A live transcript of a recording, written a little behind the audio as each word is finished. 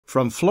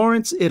From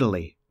Florence,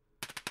 Italy,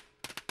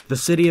 the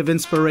city of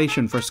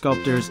inspiration for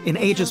sculptors in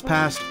ages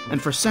past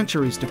and for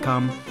centuries to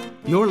come,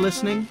 you're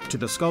listening to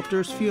The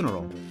Sculptor's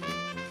Funeral.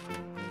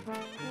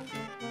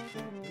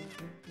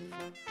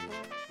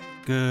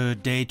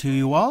 Good day to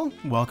you all.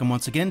 Welcome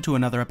once again to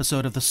another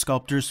episode of The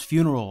Sculptor's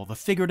Funeral, the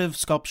figurative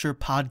sculpture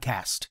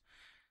podcast.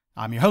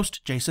 I'm your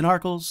host, Jason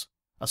Arkles,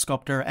 a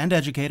sculptor and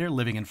educator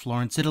living in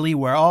Florence, Italy,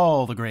 where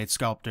all the great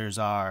sculptors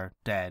are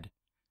dead.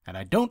 And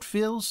I don't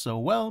feel so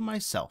well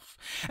myself.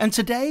 And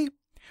today,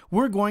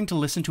 we're going to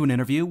listen to an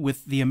interview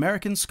with the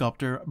American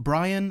sculptor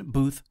Brian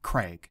Booth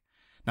Craig.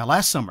 Now,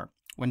 last summer,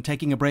 when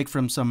taking a break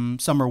from some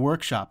summer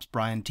workshops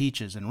Brian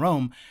teaches in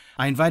Rome,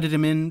 I invited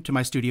him into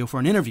my studio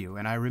for an interview,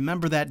 and I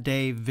remember that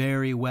day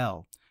very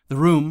well. The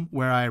room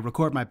where I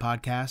record my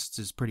podcasts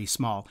is pretty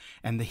small,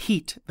 and the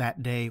heat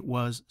that day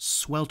was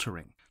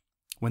sweltering.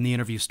 When the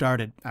interview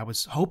started, I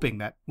was hoping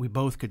that we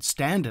both could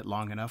stand it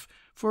long enough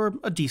for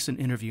a decent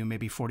interview,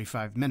 maybe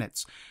 45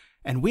 minutes,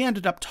 and we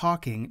ended up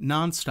talking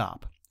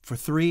nonstop for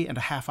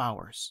 3.5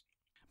 hours.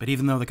 But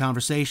even though the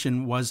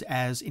conversation was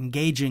as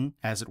engaging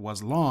as it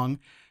was long,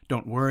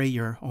 don't worry,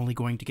 you're only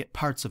going to get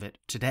parts of it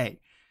today.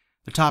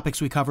 The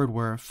topics we covered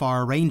were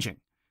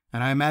far-ranging,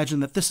 and I imagine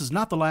that this is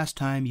not the last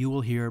time you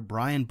will hear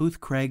Brian Booth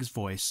Craig's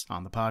voice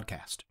on the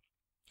podcast.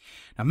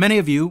 Now, many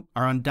of you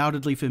are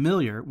undoubtedly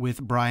familiar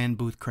with Brian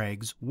Booth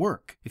Craig's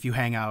work if you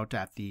hang out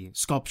at the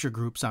sculpture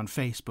groups on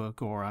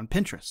Facebook or on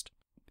Pinterest.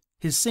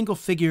 His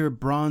single-figure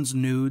bronze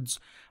nudes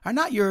are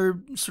not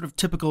your sort of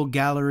typical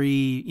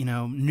gallery,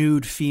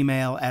 nude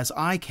female as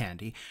eye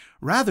candy.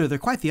 Rather, they're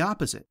quite the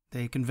opposite.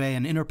 They convey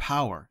an inner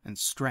power and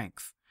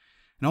strength.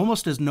 And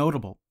almost as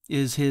notable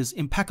is his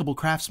impeccable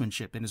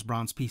craftsmanship in his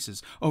bronze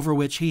pieces, over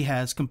which he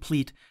has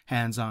complete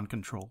hands-on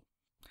control.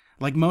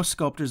 Like most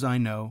sculptors I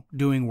know,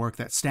 doing work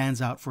that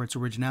stands out for its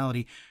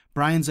originality,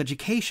 Brian's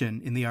education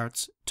in the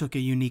arts took a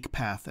unique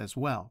path as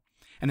well.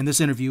 And in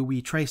this interview,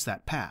 we trace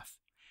that path.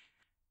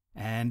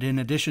 And in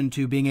addition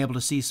to being able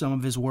to see some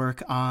of his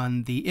work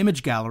on the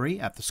image gallery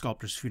at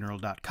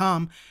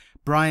thesculptorsfuneral.com,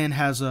 Brian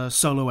has a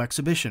solo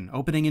exhibition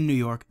opening in New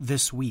York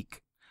this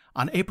week.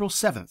 On April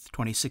 7th,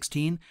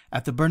 2016,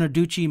 at the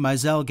Bernarducci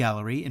Maisel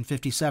Gallery in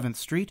 57th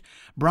Street,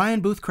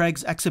 Brian Booth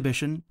Craig's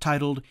exhibition,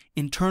 titled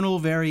Internal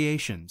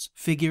Variations,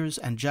 Figures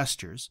and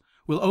Gestures,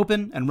 will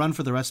open and run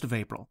for the rest of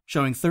April,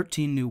 showing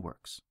 13 new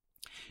works.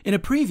 In a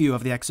preview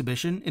of the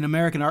exhibition in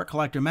American Art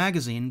Collector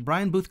magazine,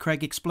 Brian Booth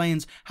Craig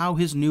explains how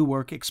his new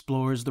work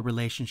explores the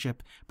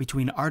relationship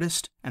between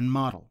artist and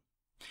model.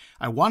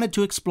 I wanted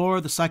to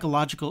explore the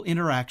psychological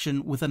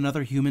interaction with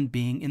another human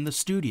being in the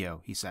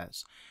studio, he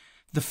says.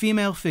 The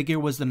female figure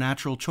was the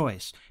natural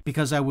choice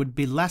because I would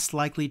be less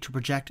likely to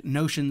project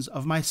notions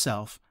of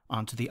myself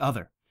onto the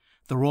other.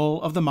 The role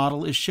of the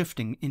model is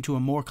shifting into a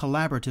more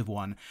collaborative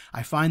one.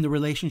 I find the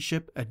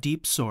relationship a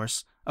deep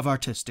source of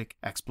artistic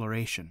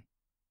exploration.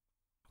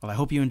 Well, I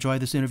hope you enjoy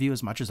this interview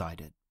as much as I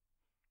did.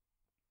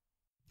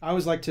 I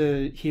always like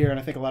to hear, and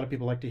I think a lot of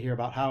people like to hear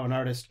about how an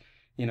artist,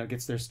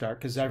 gets their start,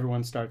 because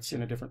everyone starts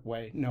in a different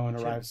way. No one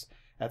arrives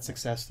at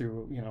success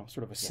through,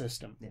 sort of a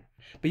system. Yeah.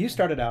 But you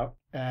started out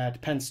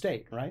at Penn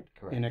State, right?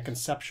 Correct. In a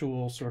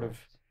conceptual sort of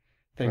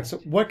thing. Correct. So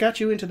what got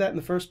you into that in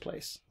the first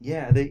place?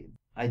 Yeah,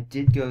 I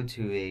did go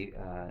to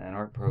an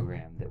art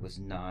program that was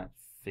not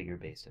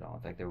figure-based at all.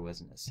 In fact, there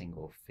wasn't a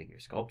single figure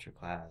sculpture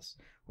class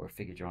or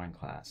figure drawing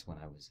class when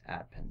I was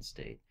at Penn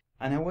State.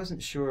 And I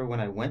wasn't sure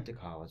when I went to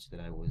college that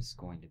I was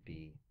going to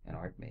be an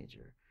art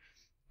major.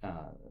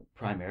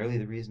 Primarily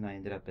the reason I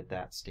ended up at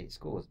that state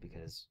school is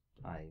because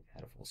I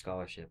had a full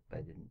scholarship. I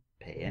didn't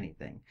pay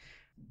anything.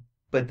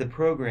 But the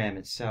program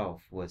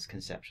itself was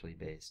conceptually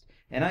based.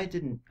 And I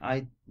didn't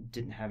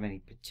have any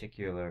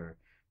particular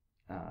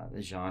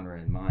genre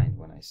in mind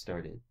when I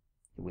started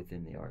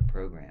within the art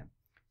program.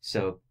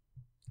 So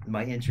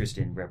my interest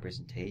in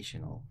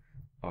representational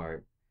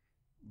art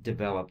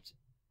developed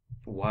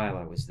while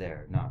I was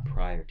there, not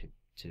prior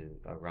to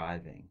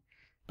arriving.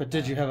 But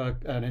did you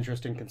have an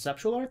interest in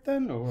conceptual art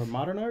then, or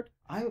modern art?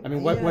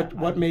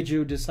 What made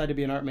you decide to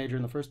be an art major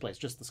in the first place?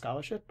 Just the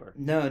scholarship, or?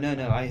 No.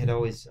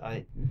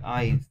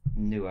 I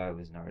knew I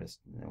was an artist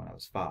when I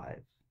was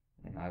 5.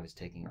 And I was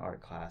taking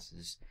art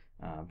classes,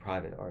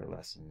 private art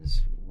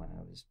lessons when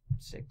I was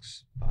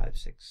 5,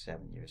 6,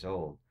 7 years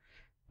old,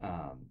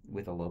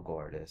 with a local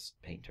artist,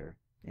 painter,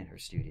 in her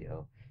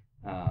studio.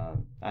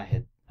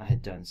 I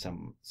had done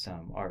some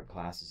art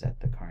classes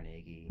at the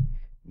Carnegie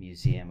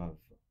Museum of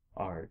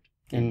Art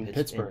in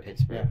Pittsburgh,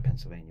 yeah.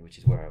 Pennsylvania, which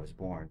is where I was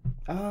born.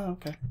 Oh,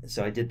 okay.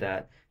 So I did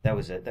that. That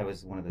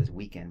was one of those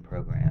weekend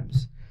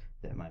programs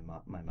that my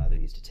mother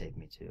used to take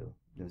me to.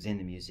 It was in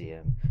the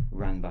museum,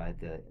 run by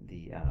the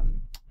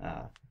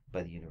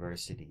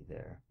university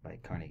there, by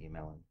Carnegie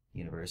Mellon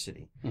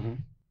University. Mm-hmm.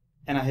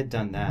 And I had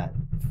done that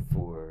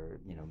for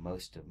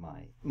most of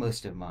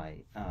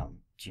my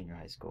junior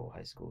high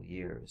school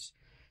years.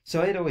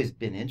 So I had always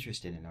been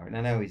interested in art,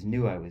 and I always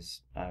knew I was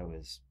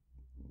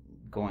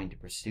going to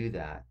pursue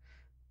that.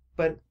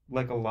 But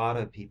like a lot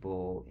of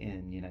people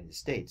in the United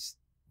States,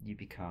 you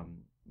become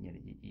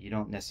you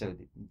don't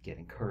necessarily get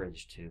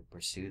encouraged to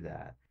pursue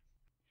that.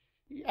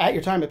 At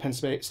your time at Penn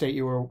State,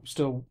 you were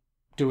still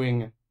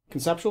doing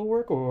conceptual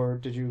work, or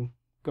did you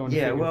go into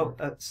Yeah, figurative well,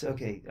 work?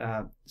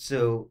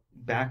 so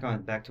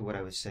back to what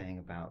I was saying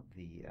about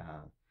the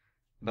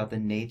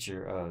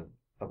nature of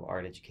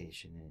art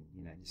education in the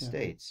United Yeah.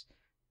 States.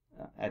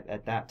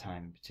 At that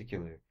time in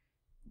particular,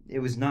 it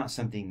was not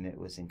something that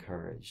was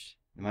encouraged.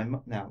 My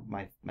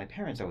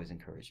parents always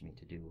encouraged me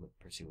to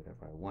pursue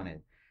whatever I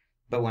wanted,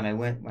 but when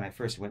I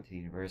first went to the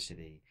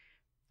university,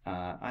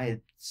 I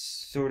had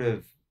sort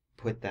of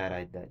put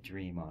that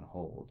dream on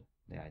hold.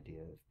 The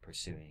idea of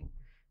pursuing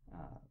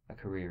a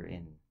career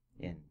in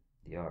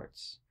the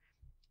arts,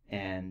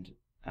 and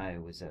I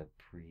was a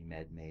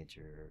pre-med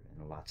major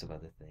and lots of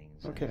other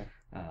things. Okay.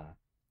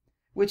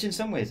 Which in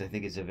some ways I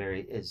think is a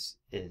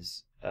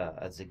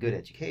good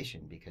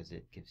education because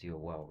it gives you a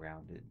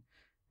well-rounded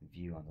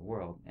view on the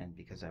world, and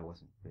because I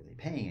wasn't really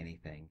paying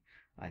anything,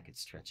 I could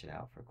stretch it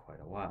out for quite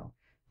a while.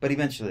 But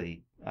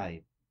eventually,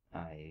 my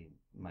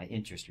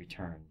interest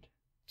returned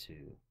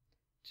to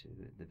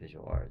the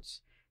visual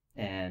arts,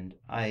 and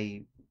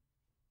I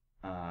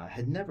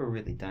had never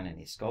really done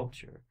any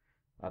sculpture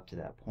up to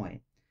that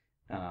point,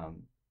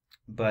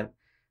 but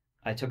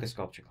I took a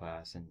sculpture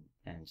class and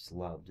just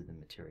loved the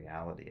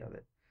materiality of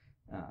it,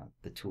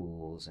 the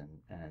tools,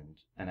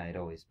 and I'd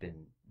always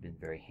been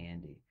very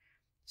handy.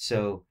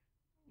 So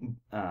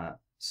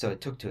so I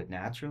took to it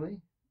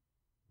naturally,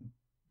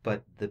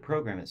 but the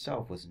program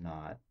itself was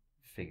not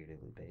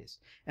figuratively based,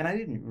 and I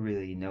didn't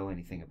really know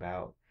anything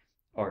about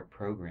art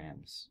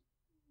programs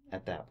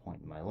at that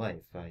point in my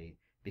life.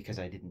 Because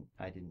I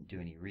didn't do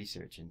any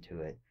research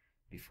into it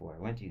before I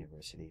went to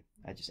university.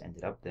 I just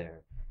ended up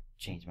there,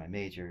 changed my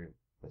major,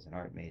 was an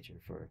art major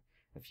for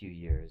a few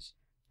years,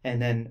 and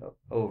then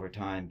over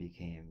time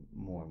became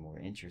more and more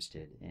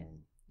interested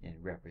in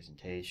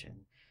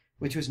representation,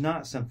 which was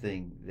not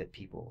something that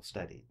people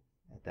studied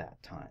at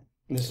that time.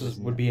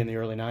 Would be in the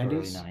early 90s?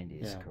 Early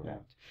 90s, yeah,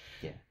 correct.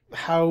 Yeah.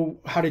 How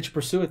did you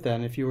pursue it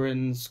then? If you were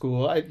in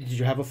school, did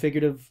you have a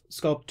figurative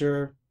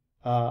sculptor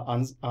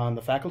on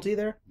the faculty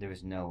there? There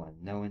was no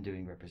one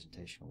doing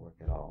representational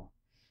work at all.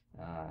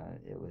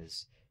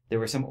 There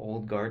were some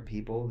old guard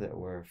people that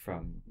were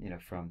from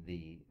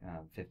the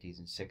 50s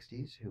and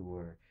 60s who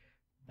were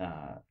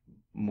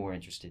more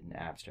interested in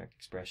abstract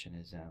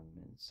expressionism,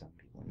 and some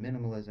people in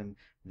minimalism.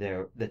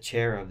 The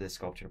chair of the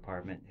sculpture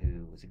department,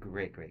 who was a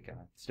great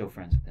guy, still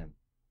friends with him,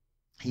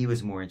 he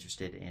was more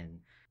interested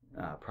in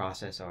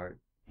process art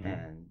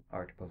and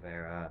arte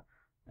povera,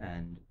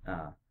 and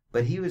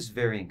but he was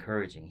very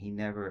encouraging. He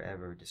never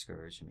ever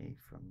discouraged me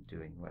from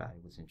doing what I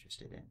was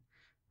interested in.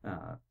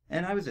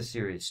 And I was a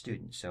serious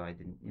student, so I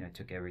didn't, I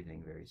took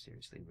everything very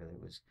seriously, whether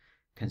it was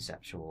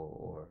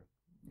conceptual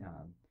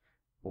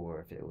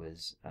or if it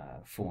was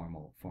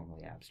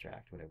formally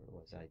abstract, whatever it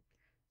was.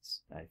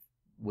 I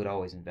would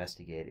always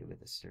investigate it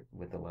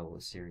with a level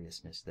of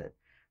seriousness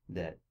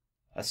that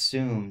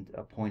assumed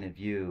a point of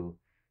view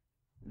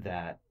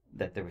that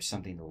there was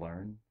something to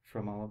learn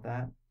from all of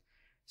that.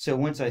 So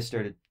once I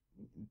started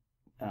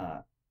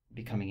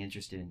becoming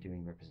interested in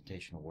doing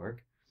representational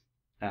work,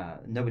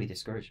 nobody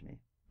discouraged me.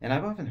 And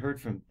I've often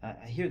heard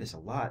I hear this a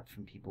lot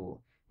from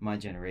people my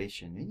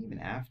generation, and even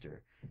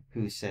after,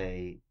 who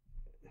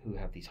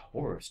have these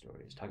horror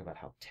stories, talk about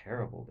how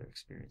terrible their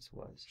experience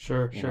was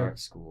in art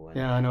school. And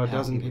yeah, I know a how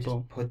dozen people people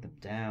just put them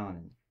down,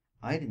 and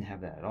I didn't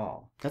have that at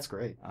all. That's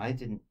great. I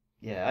didn't.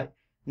 Yeah.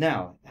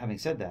 Now, having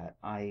said that,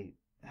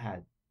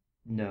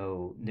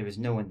 there was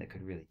no one that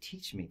could really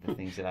teach me the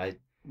things that I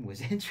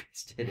was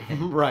interested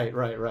in. Right.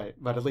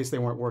 But at least they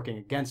weren't working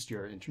against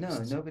your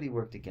interests. No, nobody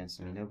worked against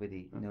me.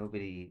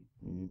 Nobody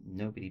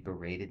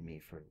berated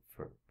me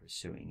for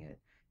pursuing it.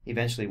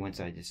 Eventually,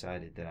 once I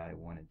decided that I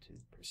wanted to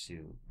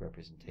pursue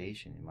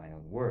representation in my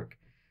own work,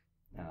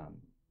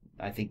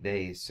 I think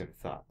they sort of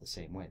thought the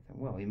same way.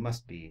 Well, there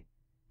must be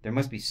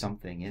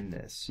something in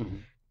this.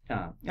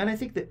 And I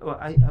think that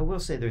I will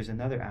say there's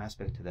another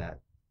aspect to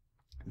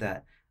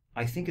that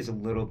I think is a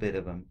little bit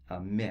of a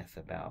myth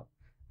about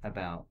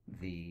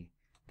the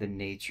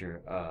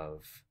nature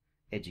of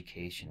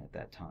education at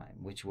that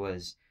time, which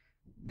was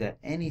that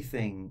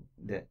anything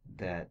that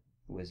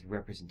was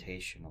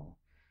representational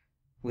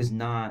was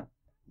not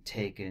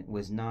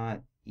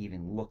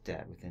even looked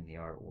at within the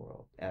art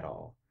world at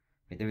all.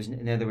 Right?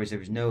 In other words, there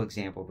was no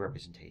example of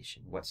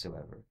representation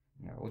whatsoever,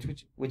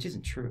 which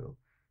isn't true.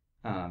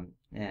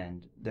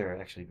 And there are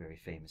actually very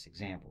famous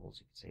examples.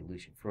 You could say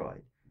Lucian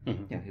Freud,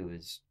 who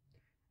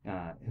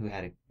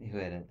had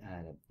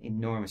an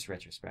enormous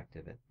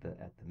retrospective at the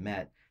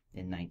Met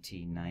in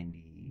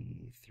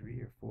 1993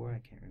 or 4,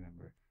 I can't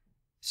remember.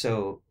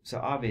 So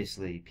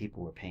obviously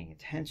people were paying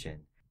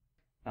attention.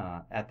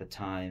 At the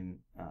time,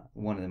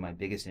 one of my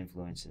biggest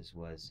influences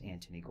was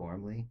Antony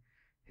Gormley,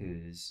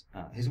 whose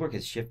work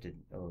has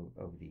shifted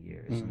over the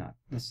years, not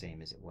the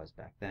same as it was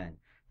back then,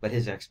 but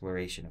his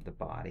exploration of the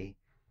body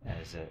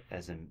as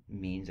a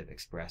means of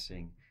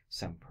expressing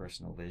some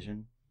personal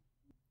vision.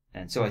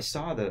 And so I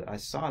saw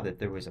that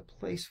there was a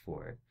place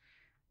for it,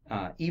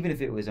 even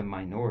if it was a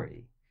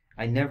minority.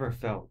 I never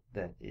felt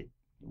that it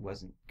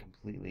wasn't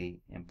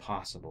completely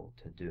impossible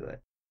to do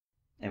it.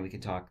 And we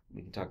can talk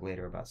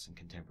later about some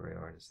contemporary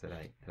artists that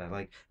I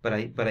like.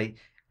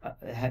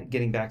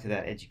 Getting back to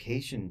that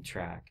education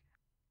track,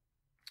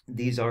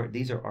 these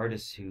are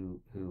artists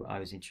who I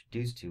was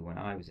introduced to when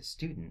I was a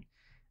student,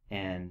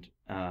 and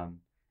I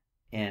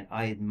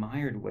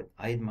admire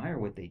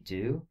what they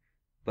do,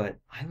 but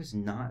I was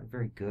not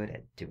very good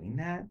at doing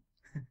that.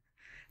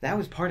 That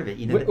was part of it,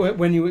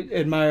 When you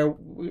admire,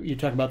 you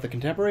talk about the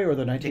contemporary or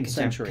the 19th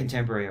century?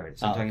 Contemporary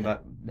artists. I'm talking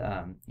okay.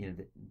 about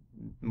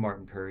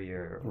Martin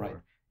Puryear or Right.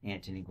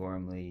 Antony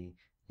Gormley,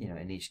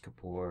 Anish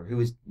Kapoor, who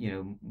was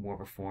more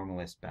of a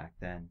formalist back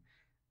then.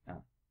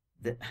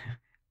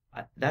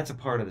 That's a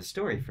part of the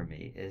story for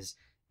me. Is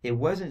it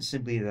wasn't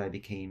simply that I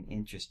became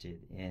interested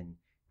in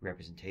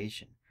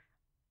representation.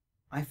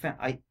 I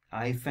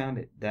found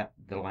it that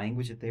the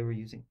language that they were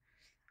using,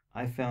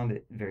 I found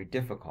it very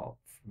difficult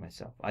for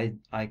myself. I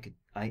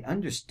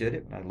understood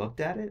it when I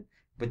looked at it,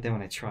 but then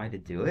when I tried to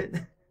do it,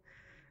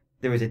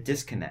 there was a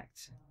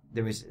disconnect.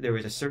 There was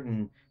a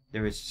certain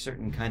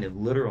kind of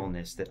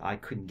literalness that I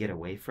couldn't get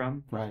away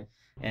from. Right.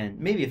 And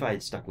maybe if I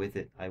had stuck with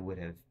it, I would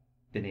have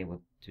been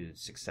able to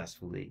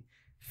successfully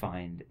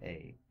find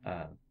a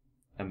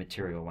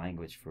material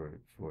language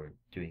for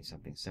doing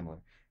something similar.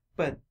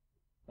 But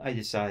I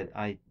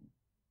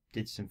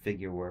did some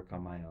figure work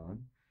on my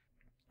own.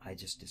 I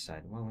just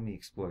decided, well, let me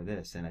explore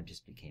this, and I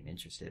just became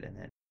interested in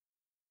it.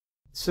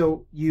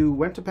 So you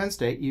went to Penn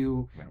State.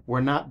 You Right.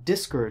 were not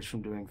discouraged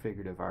from doing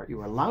figurative art. You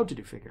were allowed to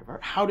do figurative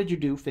art. How did you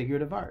do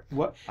figurative art?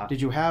 What did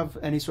you have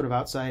any sort of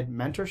outside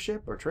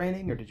mentorship or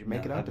training, or did you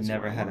make it up? I've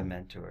never had a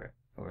mentor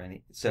or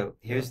any. So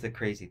here's the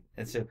crazy.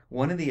 And so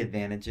one of the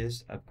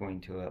advantages of going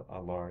to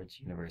a large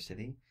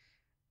university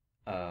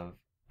of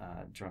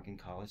drunken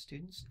college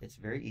students, it's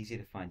very easy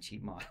to find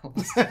cheap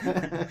models.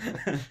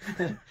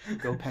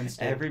 Go Penn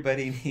State.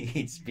 Everybody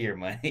needs beer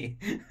money.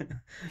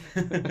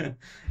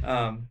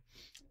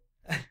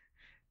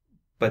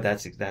 But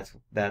that's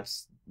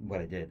what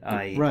I did.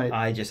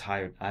 I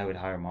would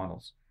hire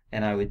models,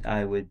 and I would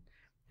I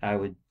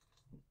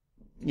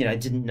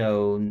didn't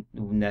know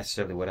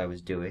necessarily what I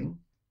was doing.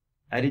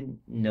 I didn't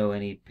know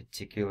any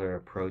particular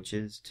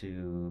approaches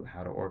to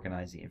how to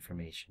organize the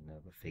information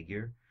of a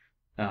figure.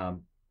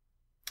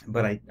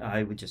 But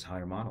I would just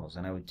hire models,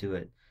 and I would do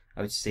it.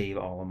 I would save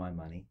all of my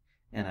money,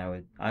 and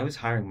I was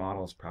hiring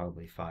models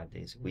probably 5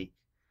 days a week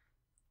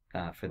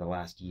for the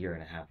last year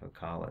and a half of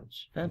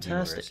college.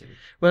 Fantastic.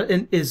 Well,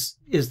 and is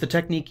the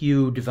technique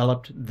you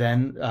developed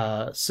then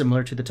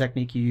similar to the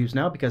technique you use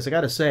now? Because I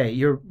got to say,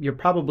 you're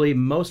probably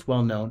most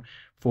well known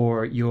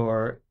for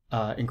your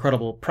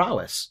incredible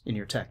prowess in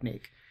your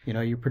technique.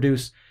 You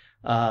produce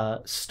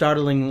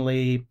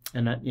startlingly,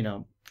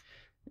 and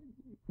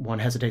one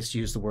hesitates to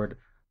use the word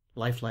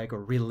lifelike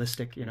or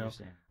realistic,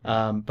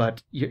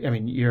 but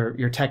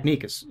your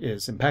technique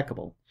is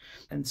impeccable.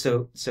 And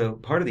so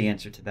part of the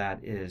answer to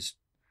that is,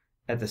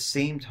 at the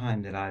same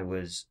time that I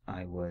was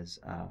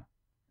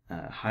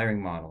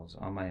hiring models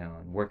on my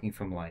own, working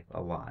from life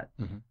a lot,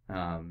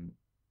 and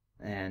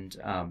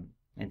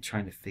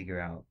trying to figure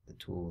out the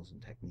tools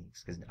and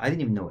techniques, because I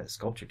didn't even know what a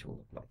sculpture tool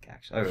looked like,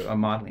 actually, or a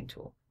modeling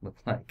tool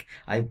looked like.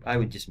 I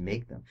would just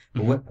make them.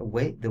 But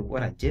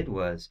what I did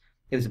was,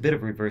 it was a bit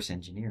of reverse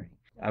engineering.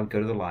 I would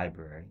go to the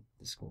library,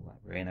 the school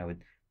library, and I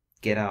would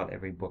get out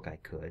every book I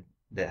could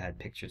that had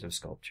pictures of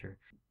sculpture,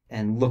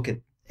 and look at,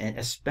 and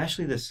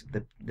especially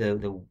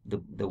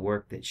the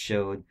work that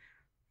showed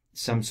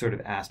some sort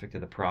of aspect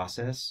of the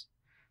process,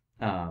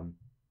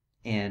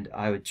 and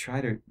I would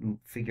try to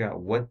figure out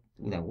what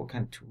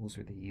kind of tools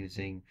were they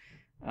using,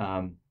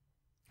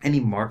 any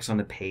marks on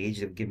the page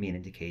that would give me an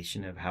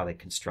indication of how they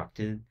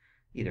constructed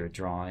either a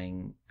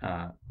drawing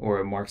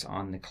or marks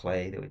on the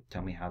clay that would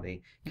tell me how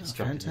they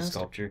constructed the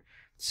sculpture.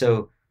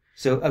 So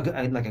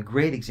a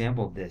great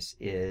example of this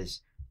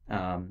is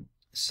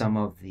some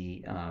of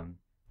the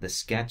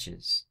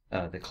sketches,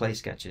 the clay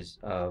sketches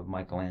of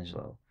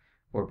Michelangelo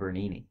or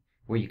Bernini,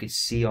 where you could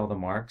see all the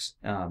marks.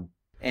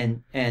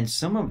 And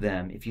some of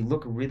them, if you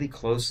look really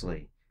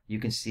closely, you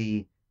can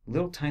see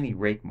little tiny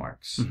rake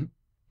marks.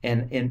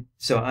 And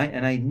so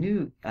I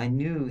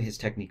knew his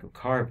technique of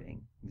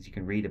carving, because you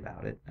can read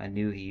about it. I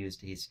knew he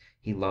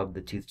loved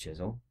the tooth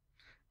chisel.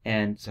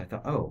 And so I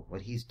thought, oh,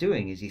 what he's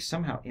doing is he's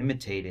somehow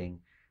imitating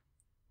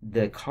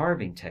the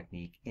carving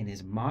technique in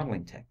his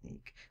modeling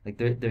technique. Like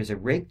there's a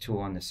rake tool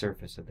on the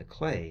surface of the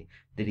clay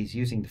that he's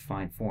using to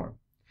find form.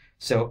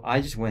 So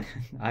I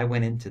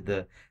went into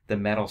the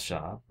metal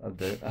shop of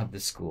the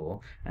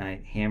school, and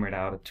I hammered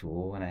out a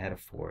tool, and I had a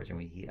forge,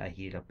 and I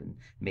heated up and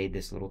made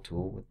this little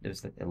tool. It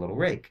was a little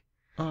rake.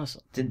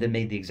 Awesome. That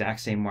made the exact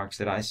same marks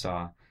that I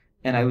saw,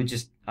 and I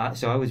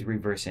was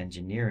reverse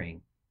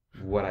engineering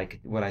what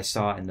I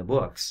saw in the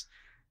books,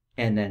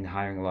 and then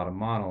hiring a lot of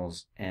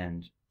models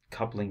and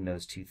coupling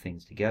those two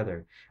things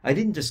together. I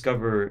didn't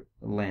discover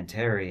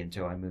Lanteri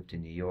until I moved to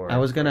New York. I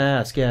was going to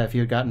ask, if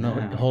you had gotten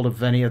a hold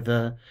of any of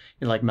the,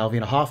 like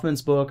Malvina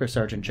Hoffman's book or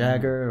Sergeant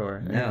Jagger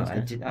or... No, I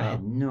did. Wow. I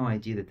had no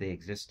idea that they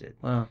existed.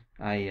 Wow.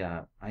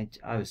 I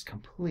was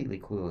completely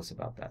clueless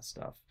about that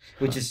stuff,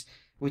 which is,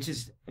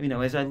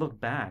 as I look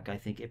back, I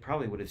think it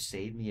probably would have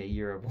saved me a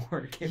year of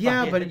work.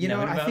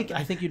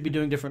 I think you'd be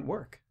doing different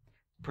work.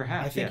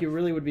 Perhaps. I think you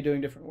really would be doing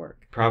different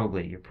work.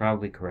 Probably. You're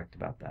probably correct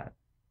about that.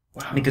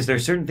 Wow. Because there are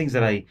certain things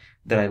that I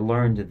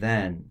learned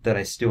then that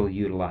I still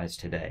utilize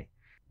today.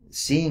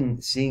 Seeing,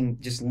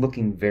 just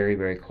looking very,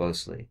 very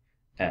closely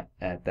at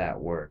that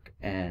work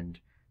and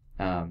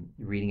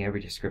reading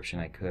every description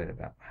I could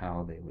about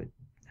how they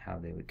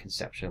would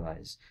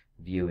conceptualize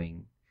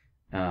viewing.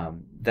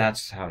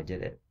 That's how I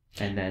did it.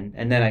 And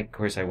then of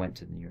course I went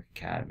to the New York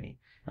Academy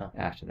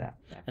after that.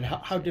 And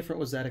how different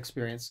was that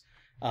experience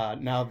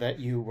now that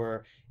you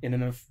were in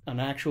an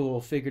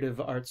actual figurative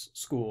arts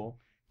school,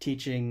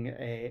 teaching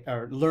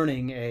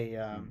learning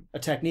a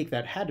technique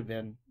that had to have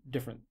been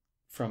different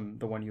from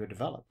the one you had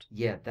developed?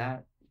 Yeah,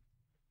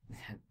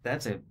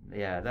 that's a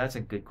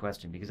good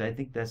question, because I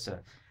think that's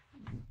a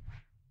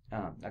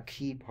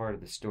key part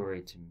of the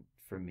story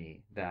for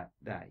me that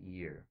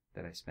year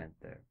that I spent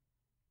there.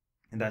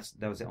 And that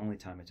was the only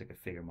time I took a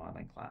figure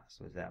modeling class,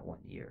 was that 1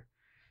 year.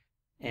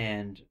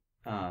 And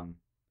I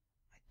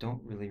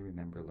don't really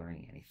remember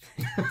learning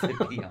anything,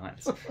 to be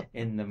honest,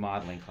 in the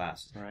modeling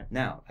classes. Right.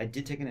 Now, I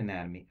did take an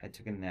anatomy. I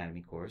took an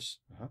anatomy course,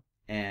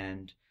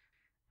 and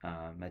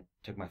I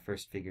took my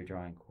first figure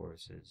drawing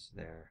courses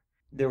there.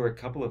 There were a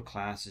couple of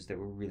classes that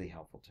were really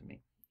helpful to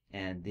me,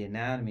 and the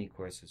anatomy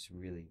course was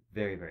really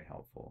very, very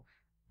helpful,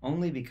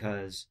 only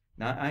because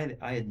I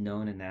had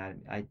known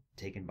anatomy. I'd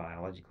taken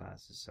biology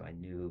classes, so I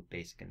knew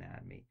basic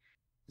anatomy.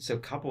 So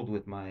coupled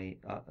with my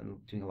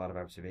doing a lot of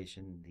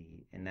observation,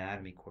 the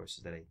anatomy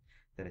courses that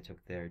I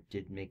took there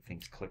did make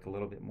things click a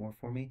little bit more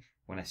for me.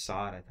 When I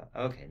saw it, I thought,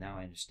 okay, now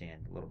I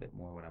understand a little bit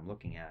more what I'm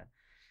looking at.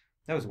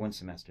 That was 1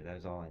 semester. That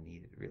was all I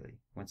needed, really.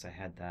 Once I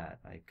had that,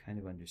 I kind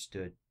of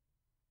understood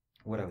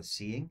what I was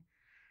seeing.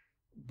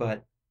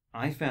 But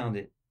I found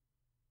it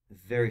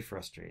very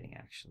frustrating,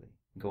 actually,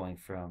 going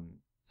from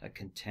a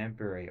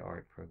contemporary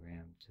art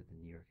program to the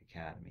New York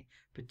Academy,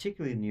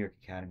 particularly the New York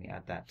Academy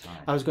at that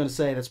time. I was going to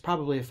say that's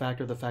probably a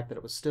factor of the fact that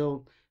it was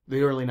still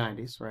the early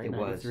 90s, right? It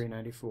 93,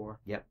 94.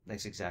 Yep,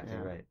 that's exactly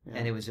right. Yeah.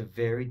 And it was a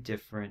very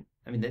different...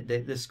 I mean,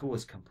 the school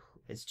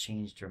it's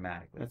changed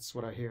dramatically. That's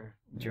what I hear.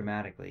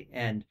 Dramatically.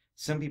 And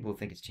some people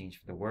think it's changed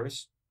for the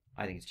worse.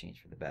 I think it's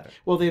changed for the better.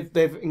 Well,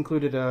 they've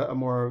included a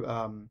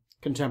more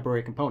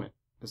contemporary component.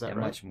 Is that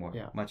right? Much more.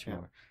 Yeah. Much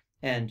more.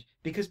 And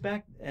because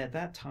back at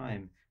that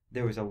time,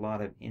 there was a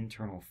lot of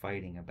internal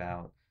fighting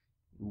about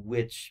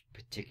which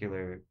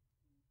particular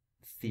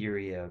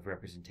theory of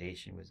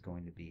representation was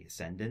going to be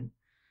ascendant,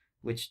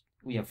 which,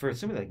 for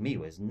somebody like me,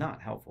 was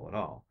not helpful at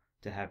all,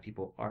 to have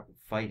people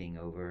fighting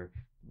over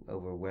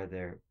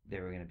whether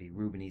they were going to be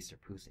Rubinist or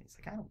Poussinist.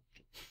 Like, I don't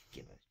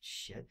give a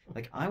shit.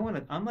 Like,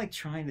 I'm like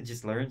trying to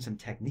just learn some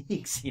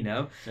techniques,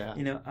 Yeah.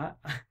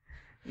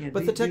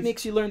 But the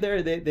techniques you learned there,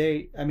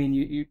 I mean,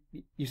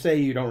 you say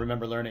you don't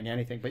remember learning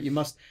anything, but you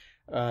must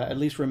at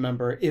least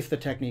remember if the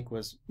technique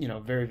was,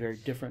 very, very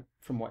different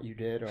from what you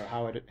did, or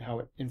how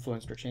it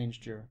influenced or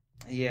changed your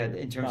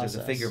in terms process.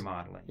 of the figure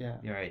modeling. Yeah.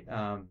 You're right.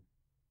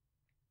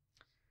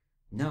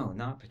 No,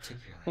 not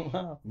particularly.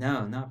 Wow.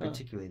 No, not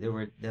particularly. There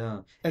were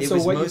no. And it so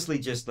was what mostly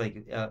just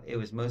like it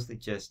was mostly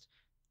just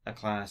a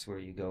class where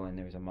you go in,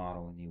 there's a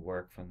model, and you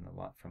work from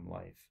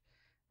life,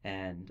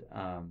 and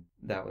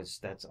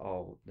that's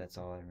all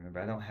I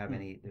remember. I don't have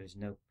any. There's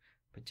no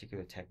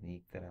particular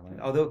technique that I learned.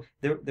 Although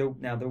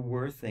there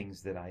were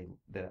things that I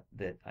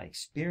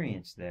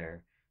experienced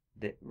there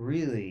that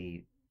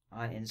really,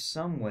 in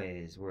some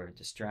ways, were a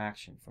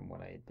distraction from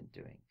what I had been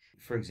doing.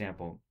 For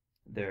example,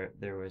 there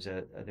was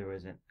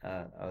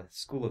a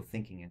school of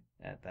thinking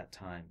at that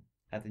time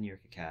at the New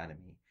York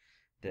Academy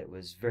that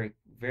was very,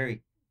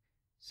 very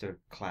sort of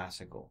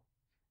classical,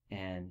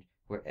 and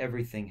where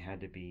everything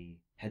had to be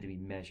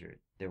measured.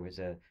 There was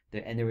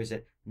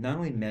not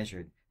only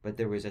measured, but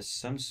there was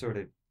some sort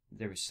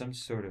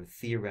of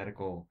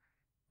theoretical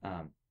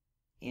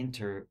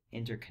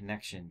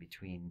interconnection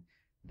between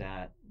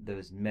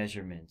those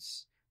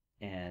measurements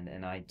and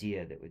an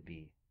idea that would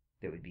be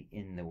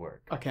in the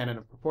work. A canon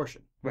of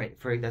proportion. Right.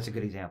 That's a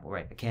good example.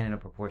 Right. A canon of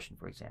proportion,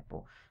 for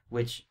example,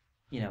 which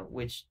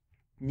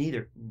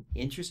neither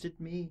interested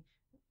me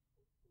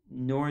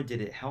nor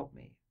did it help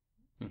me,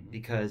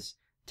 because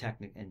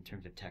in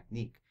terms of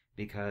technique,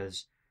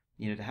 because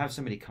to have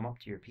somebody come up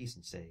to your piece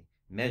and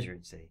measure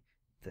and say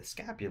the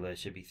scapula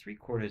should be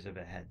 3/4 of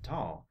a head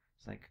tall.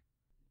 It's like,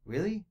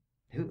 really?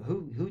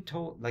 Who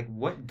told, like,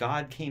 what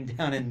God came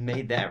down and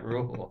made that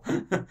rule?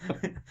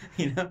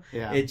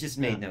 Yeah. It just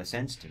made no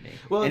sense to me.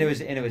 Well, and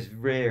it was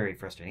very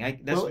frustrating.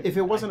 If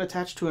it wasn't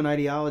attached to an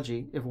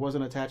ideology, if it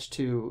wasn't attached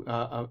to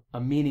a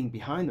meaning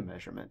behind the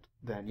measurement,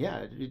 then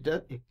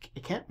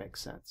it can't make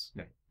sense.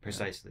 Right,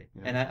 precisely.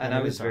 Yeah. And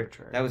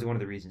that was one of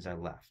the reasons I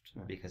left,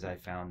 because I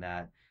found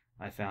that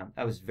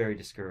I was very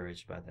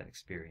discouraged by that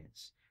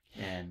experience,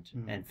 and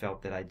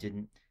felt that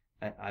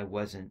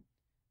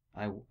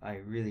I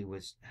really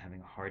was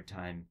having a hard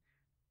time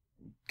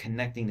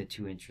connecting the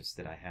two interests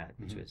that I had,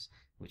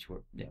 which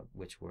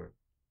were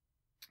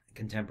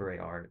contemporary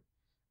art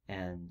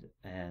and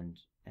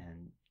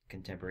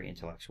contemporary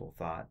intellectual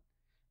thought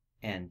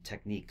and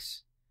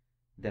techniques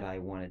that I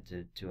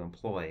wanted to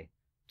employ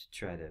to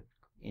try to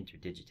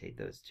interdigitate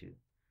those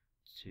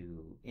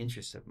two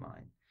interests of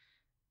mine.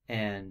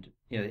 And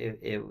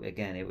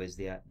it was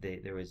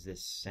there was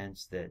this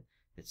sense that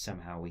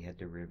somehow we had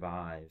to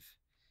revive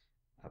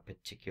a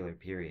particular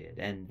period,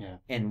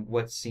 and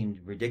what seemed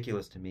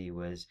ridiculous to me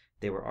was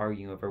they were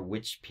arguing over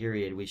which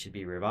period we should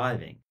be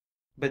reviving.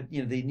 But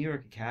the New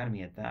York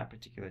Academy at that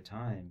particular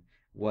time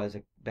was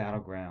a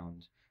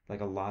battleground,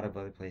 like a lot of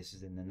other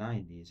places in the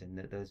 90s, and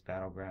those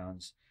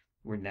battlegrounds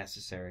were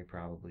necessary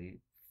probably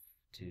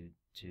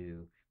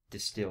to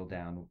distill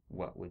down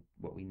what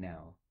we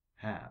now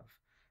have.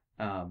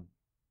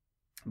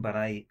 But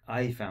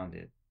I found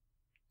it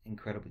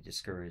incredibly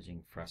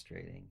discouraging,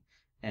 frustrating,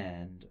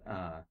 and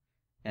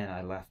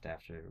I left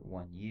after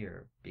 1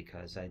 year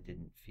because I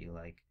didn't feel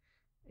like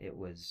it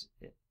was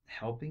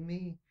helping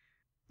me.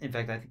 In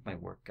fact, I think my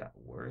work got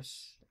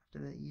worse after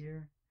that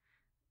year.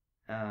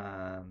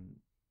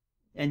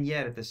 And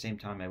yet at the same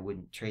time, I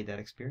wouldn't trade that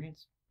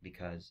experience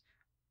because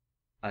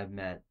I've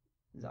met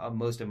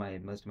most of my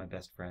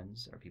best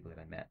friends are people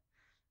that I met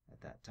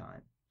at that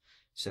time.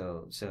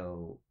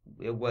 So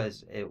it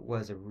was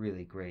a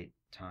really great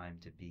time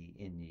to be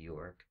in New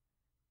York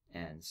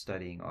and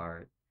studying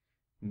art,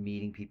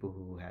 meeting people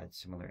who had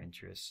similar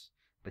interests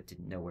but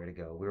didn't know where to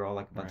go. We were all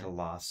like a bunch of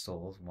lost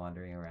souls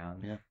wandering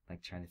around,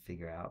 like trying to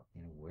figure out,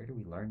 where do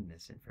we learn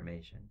this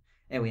information?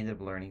 And we ended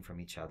up learning from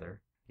each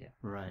other. Yeah.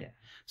 Right. Yeah.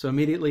 So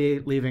immediately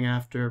leaving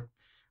after,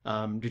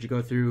 did you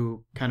go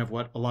through kind of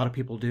what a lot of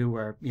people do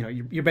where,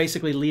 you're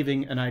basically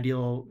leaving an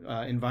ideal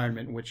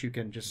environment in which you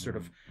can just sort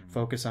of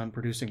focus on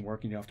producing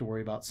work, and you don't have to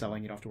worry about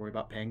selling, you don't have to worry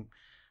about paying.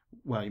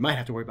 Well, you might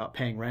have to worry about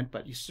paying rent,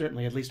 but you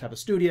certainly at least have a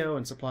studio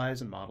and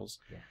supplies and models.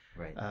 Yeah,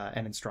 right.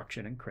 And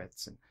instruction and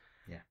crits. And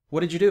yeah.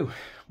 What did you do?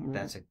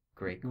 That's a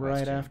great question.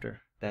 Right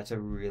after. That's a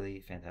really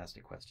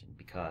fantastic question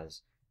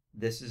because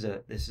this is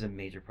a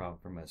major problem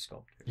for most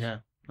sculptors. Yeah.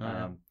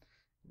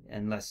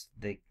 Unless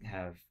they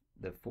have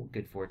the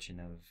good fortune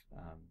of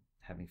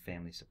having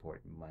family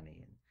support and money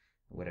and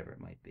whatever it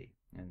might be,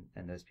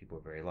 and those people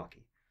are very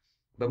lucky,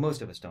 but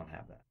most of us don't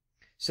have that.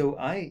 So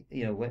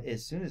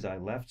as soon as I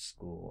left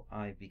school,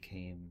 I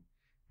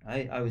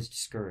was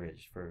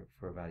discouraged for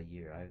about a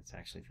year. I was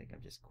actually thinking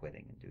of just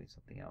quitting and doing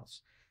something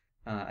else.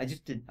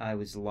 I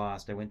was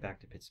lost. I went back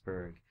to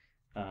Pittsburgh.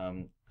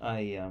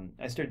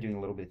 I started doing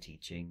a little bit of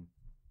teaching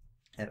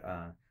at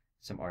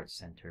some art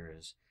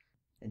centers,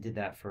 and did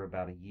that for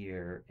about a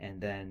year, and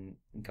then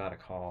got a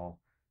call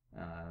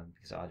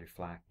because Audrey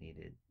Flack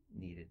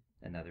needed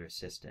another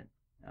assistant.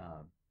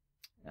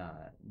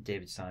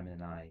 David Simon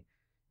and I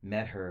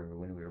met her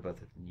when we were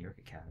both at the New York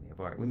Academy of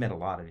Art. We met a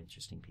lot of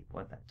interesting people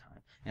at that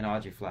time, and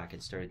Audrey Flack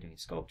had started doing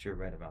sculpture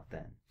right about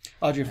then.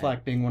 Audrey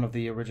Flack being one of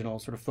the original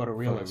sort of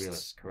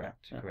photorealists. Photorealists,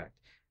 correct.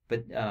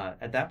 But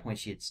at that point,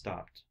 she had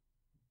stopped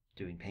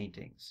doing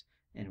paintings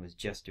and was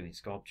just doing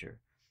sculpture,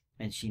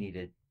 and she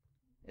needed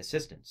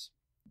assistance.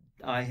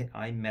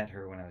 I met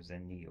her when I was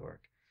in New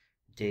York.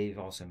 Dave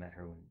also met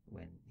her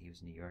when he was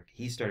in New York.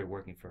 He started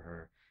working for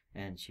her,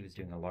 and she was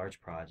doing a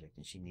large project,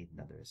 and she needed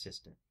another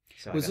assistant.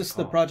 So was this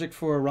the project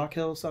for Rock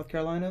Hill, South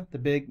Carolina? The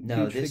big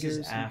huge this figures?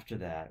 is after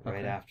that, right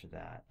Okay. after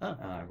that,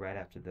 okay. Right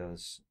after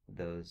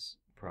those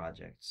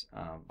projects.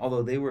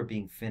 Although they were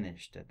being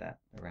finished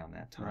around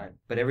that time, Right.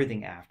 but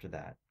everything after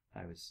that,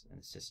 I was an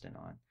assistant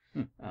on,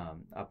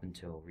 up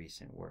until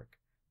recent work.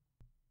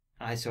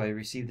 So I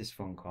received this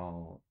phone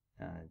call.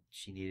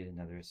 She needed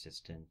another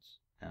assistant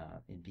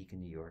in Beacon,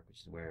 New York,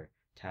 which is where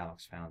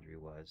Talix Foundry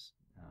was.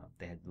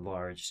 They had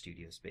large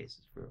studio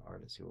spaces for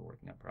artists who were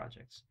working on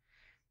projects.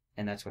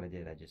 And that's what I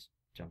did. I just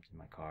jumped in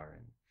my car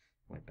and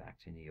went back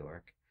to New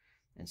York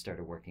and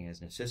started working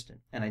as an assistant.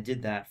 And I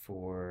did that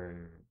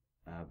for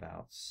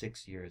about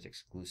 6 years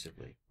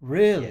exclusively.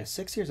 Really? Yeah.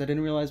 6 years? I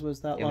didn't realize it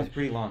was that long. It was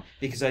pretty long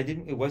because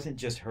it wasn't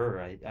just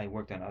her. I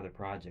worked on other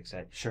projects.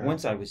 Sure.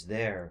 Once I was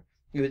there,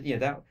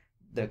 the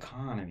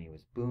economy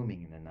was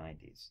booming in the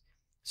 90s.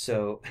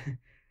 So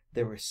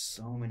there were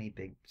so many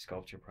big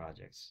sculpture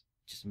projects,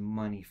 just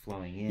money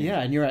flowing in.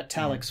 Yeah, and you're at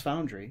Talix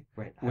Foundry,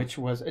 right? Which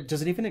was,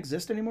 does it even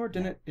exist anymore?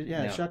 Didn't it?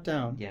 Yeah, no. It shut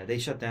down. Yeah, they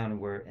shut down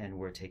and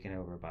were taken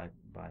over by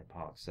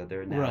Pollock. So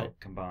they're now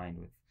combined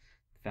with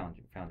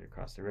Foundry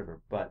across the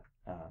river. But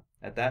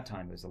at that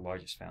time, it was the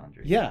largest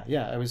foundry. Yeah.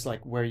 It was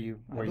like I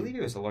believe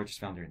it was the largest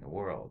foundry in the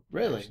world.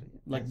 Really? Actually.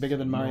 Like bigger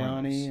than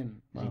Mariani? It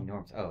was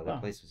enormous. Oh,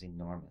 that place was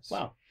enormous.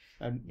 Wow.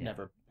 I've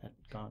never had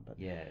gone, but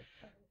yeah,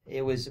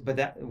 it was.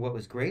 But what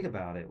was great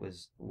about it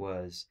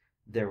was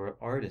there were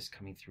artists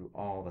coming through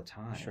all the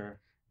time. Sure.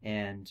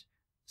 And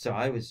so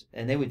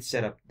they would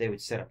set up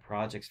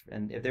projects,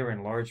 and if they were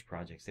in large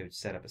projects, they would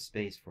set up a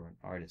space for an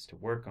artist to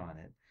work on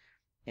it,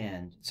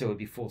 and so it would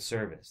be full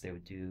service. They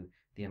would do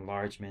the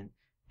enlargement,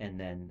 and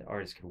then the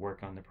artist could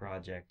work on the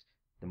project.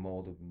 The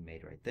mold would be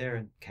made right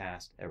there,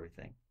 cast,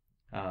 everything.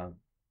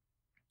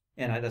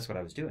 And that's what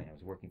I was doing. I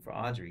was working for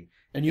Audrey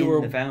and you in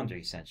were the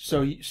foundry,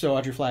 essentially. So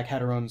Audrey Flack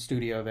had her own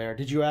studio there.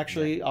 Did you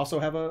actually also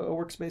have a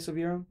workspace of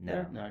your own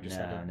there? No.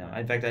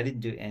 In fact, I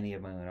didn't do any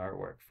of my own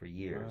artwork for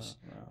years.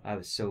 Wow. I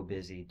was so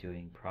busy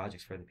doing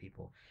projects for other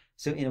people.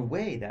 So in a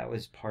way, that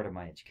was part of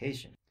my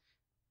education.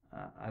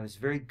 I was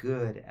very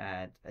good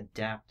at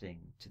adapting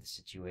to the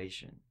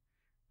situation,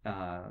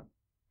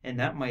 and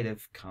that might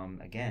have come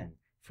again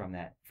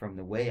from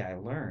the way I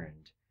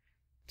learned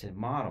to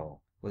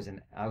model.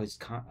 I was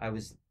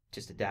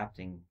just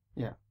adapting.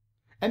 Yeah,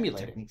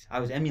 emulating techniques. I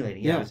was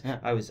emulating. Yeah.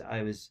 I was.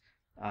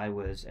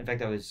 In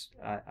fact, I was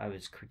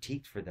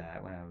critiqued for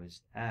that when I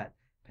was at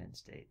Penn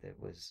State. That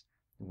was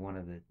one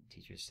of the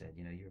teachers said,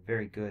 you're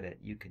very good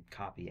at, you could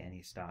copy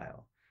any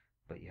style,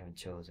 but you haven't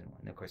chosen one.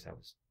 And of course, I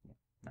was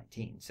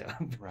 19, so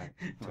right.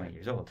 20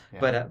 years old.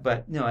 Yeah.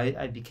 But no,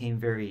 I became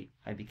very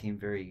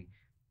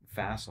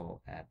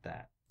facile at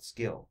that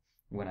skill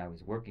when I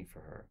was working for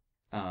her.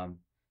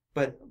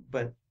 But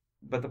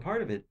the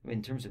part of it,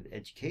 in terms of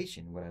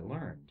education, what I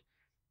learned,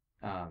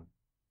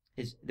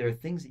 is there are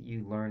things that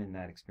you learn in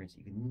that experience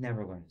that you could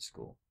never learn in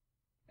school,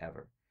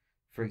 ever.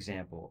 For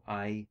example,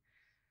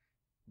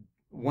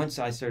 once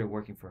I started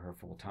working for her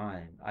full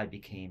time, I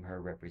became her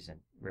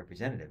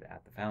representative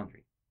at the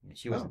foundry.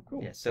 She wasn't. Oh,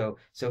 cool. Yeah. So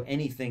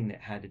anything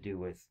that had to do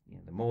with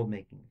the mold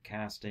making, the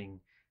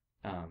casting,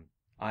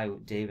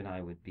 Dave and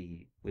I would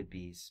be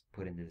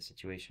put into the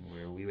situation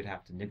where we would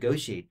have to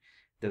negotiate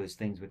those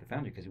things with the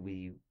foundry, because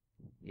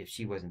if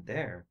she wasn't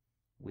there,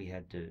 we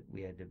had to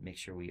make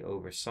sure we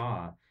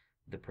oversaw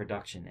the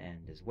production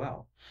end as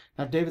well.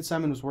 Now, David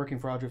Simon was working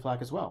for Audrey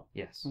Flack as well.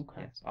 Yes.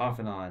 Okay. Yes. Off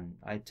and on.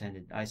 I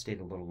stayed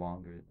a little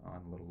longer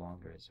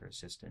as her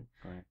assistant.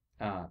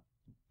 Right.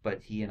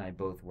 But he and I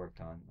both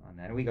worked on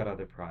that, and we got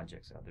other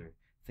projects,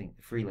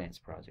 freelance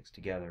projects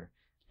together.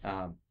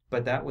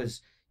 But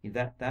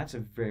that's a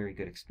very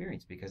good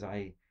experience, because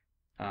I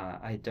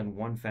had done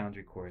one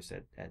foundry course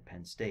at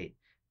Penn State,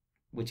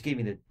 which gave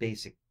me the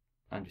basic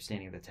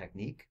understanding of the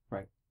technique,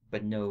 right?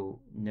 But none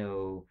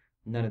of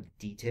the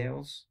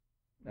details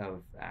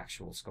of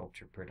actual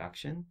sculpture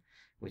production,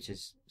 which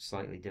is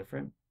slightly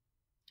different.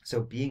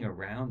 So being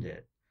around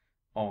it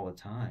all the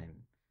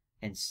time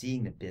and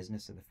seeing the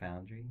business of the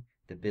foundry,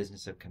 the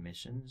business of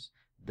commissions,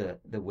 the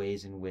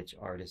ways in which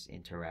artists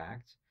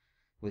interact,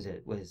 was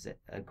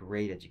a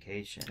great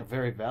education. A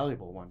very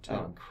valuable one too.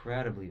 Oh,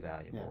 incredibly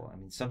valuable. Yeah. I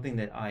mean, something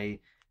that I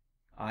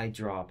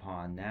draw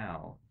upon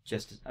now,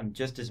 just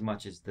as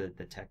much as the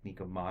technique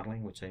of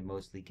modeling, which I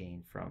mostly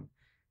gained from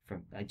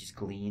I just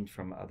gleaned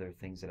from other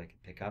things that I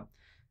could pick up.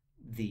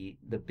 The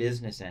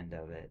business end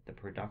of it, the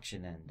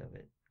production end of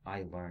it,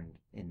 I learned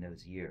in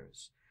those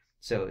years.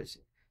 So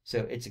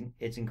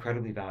it's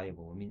incredibly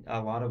valuable. I mean,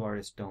 a lot of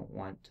artists don't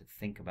want to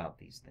think about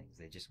these things.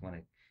 They just want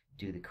to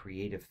do the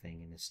creative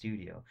thing in the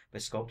studio.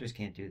 But sculptors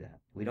can't do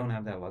that. We don't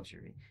have that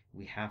luxury.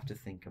 We have to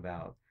think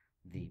about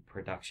the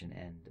production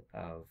end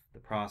of the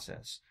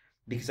process.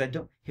 Because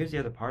here's the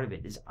other part of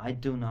it, is I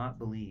do not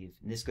believe,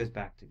 and this goes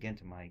back again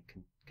to my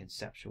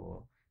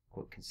conceptual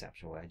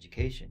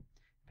education,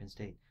 Penn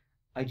State,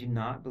 I do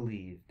not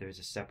believe there's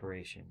a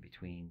separation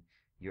between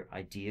your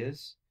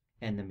ideas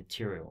and the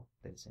material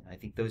that it's in. I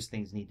think those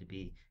things need to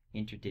be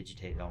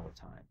interdigitated all the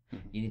time.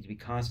 Mm-hmm. You need to be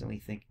constantly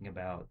thinking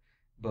about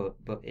both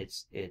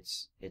its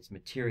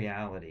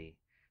materiality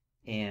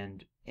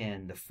and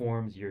the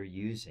forms you're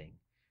using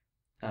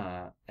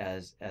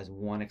as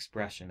one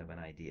expression of an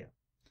idea.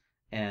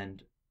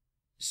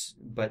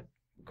 But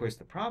of course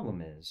the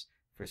problem is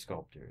for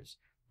sculptors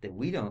that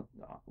we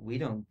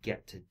don't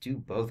get to do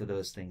both of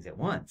those things at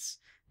once.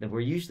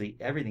 That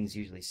everything's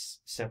usually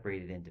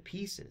separated into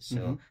pieces. So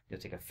mm-hmm. You'll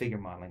take a figure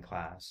modeling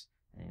class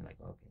and you're like,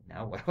 okay,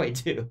 now what do I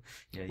do?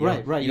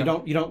 Right. You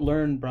don't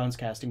learn bronze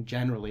casting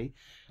generally,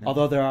 no.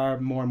 Although there are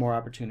more and more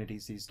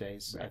opportunities these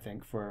days, right. I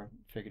think, for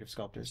figurative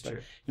sculptors.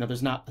 But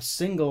there's not a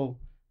single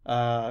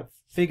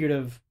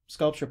figurative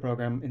sculpture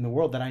program in the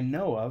world that I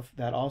know of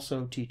that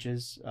also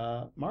teaches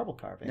marble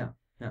carving. No.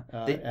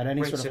 At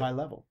any sort of high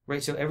level.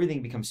 Right, so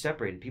everything becomes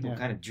separated. People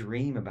kind of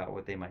dream about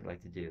what they might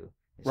like to do.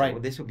 Say, right.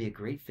 Well, this would be a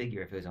great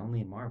figure if it was only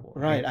in marble.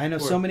 Right. I know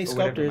so many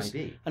sculptors.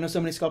 I know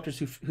so many sculptors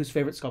whose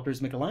favorite sculptor is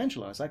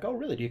Michelangelo. It's like, oh,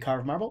 really? Do you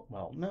carve marble?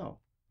 Well, no.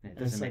 It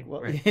doesn't make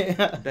right.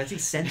 Yeah. That's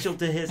essential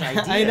to his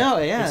idea. I know.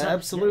 Yeah,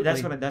 absolutely.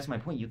 That's my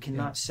point. You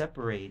cannot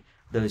separate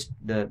those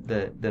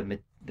the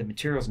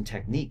materials and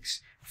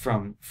techniques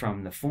from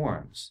the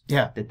forms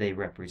that they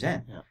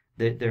represent. Yeah.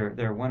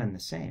 They're one and the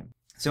same.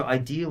 So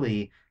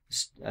ideally,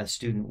 a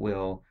student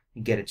will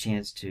get a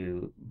chance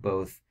to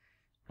both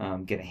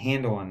get a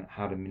handle on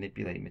how to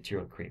manipulate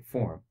material to create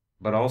form,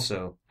 but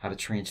also how to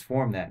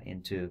transform that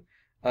into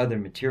other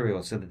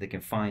materials so that they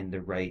can find the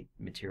right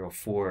material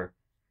for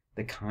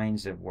the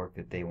kinds of work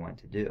that they want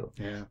to do.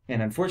 Yeah.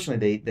 And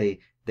unfortunately,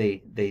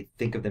 they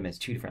think of them as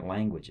two different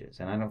languages,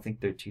 and I don't think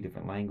they're two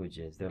different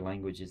languages. They're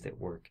languages that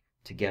work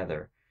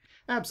together.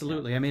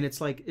 Absolutely. I mean,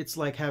 it's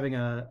like having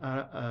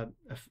an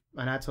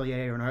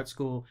atelier or an art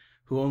school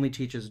who only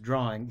teaches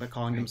drawing, but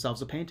calling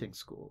themselves a painting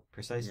school.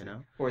 Precisely. You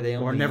know, Or they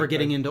or never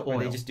getting into oil.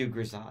 Or they just do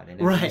grisaille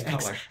and right.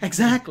 color.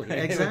 Exactly.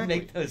 It would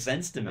make no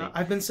sense to me.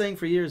 I've been saying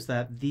for years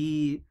that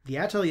the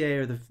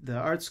atelier, the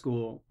art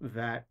school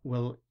that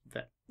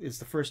is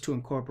the first to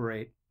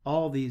incorporate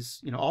all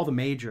these, all the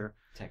major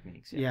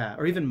techniques. Yeah,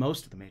 or even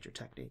most of the major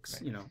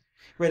techniques. Right.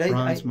 Right.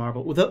 Bronze,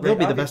 marble. Well, they'll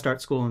be the best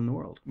art school in the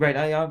world. Right.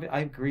 I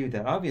agree with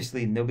that.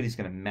 Obviously, nobody's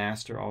going to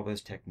master all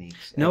those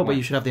techniques. No, but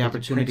you should have the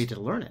opportunity to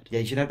learn it. Yeah,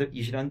 you should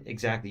have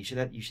exactly. You should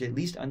at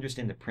least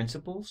understand the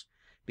principles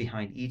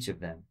behind each of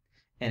them,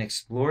 and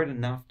explore it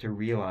enough to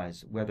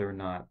realize whether or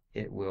not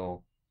it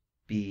will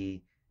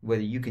be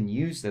whether you can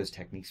use those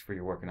techniques for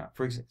your work or not.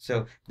 For example,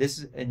 so this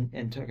is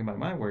and talking about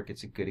my work,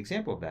 it's a good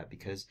example of that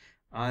because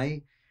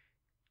I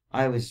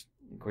was.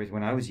 Of course,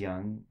 when I was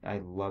young,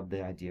 I loved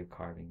the idea of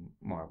carving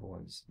marble.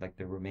 It was like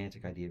the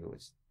romantic idea of it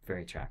was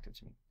very attractive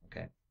to me.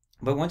 Okay,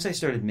 but once I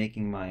started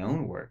making my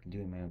own work and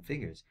doing my own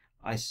figures,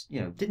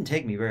 it didn't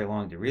take me very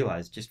long to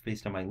realize, just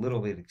based on my little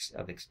bit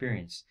of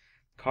experience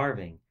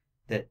carving,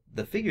 that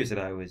the figures that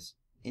I was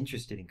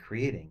interested in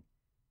creating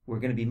were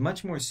going to be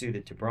much more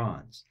suited to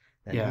bronze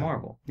than to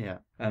marble. Yeah.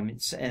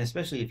 And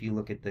especially if you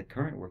look at the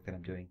current work that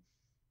I'm doing,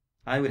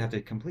 I would have to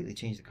completely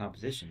change the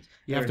compositions.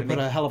 You have to put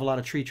a hell of a lot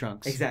of tree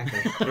trunks. Exactly.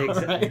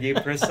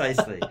 Right.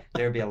 Precisely.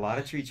 There would be a lot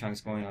of tree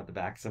trunks going out the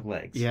backs of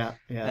legs. Yeah.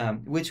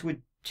 Which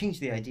would change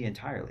the idea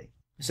entirely.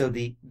 So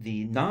the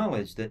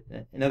knowledge that,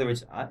 in other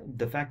words,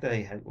 the fact that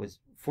I was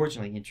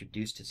fortunately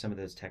introduced to some of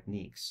those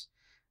techniques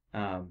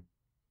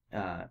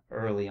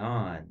early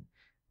on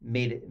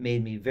made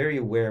me very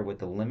aware of what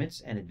the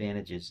limits and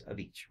advantages of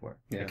each were.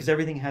 Yeah. Because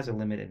everything has a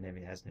limit and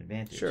everything has an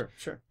advantage. Sure.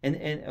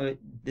 And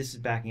this is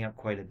backing up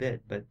quite a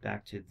bit, but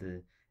back to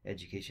the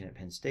education at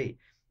Penn State.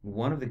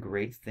 One of the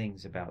great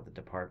things about the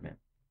department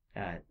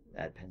at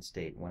Penn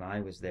State when I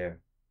was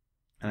there,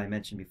 and I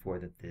mentioned before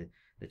that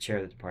the chair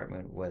of the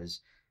department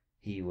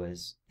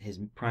his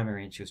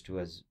primary interest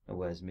was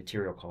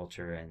material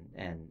culture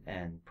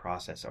and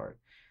process art.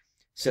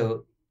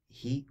 So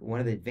one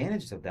of the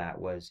advantages of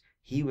that was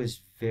he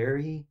was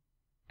very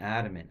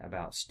adamant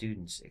about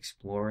students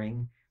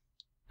exploring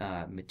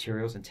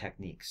materials and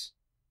techniques.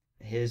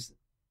 His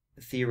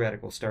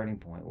theoretical starting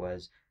point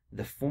was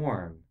the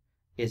form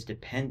is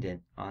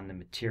dependent on the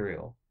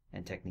material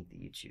and technique that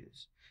you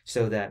choose,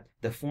 so that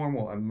the form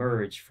will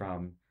emerge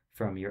from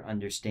your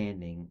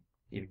understanding,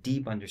 your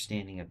deep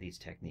understanding of these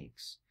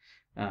techniques.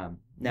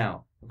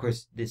 Now, of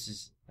course, this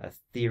is a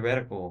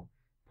theoretical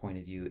point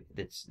of view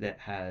that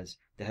has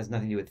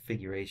nothing to do with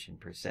figuration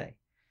per se.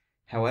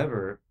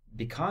 However,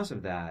 because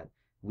of that,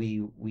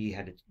 we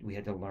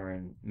had to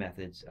learn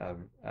methods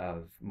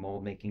of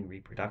mold making,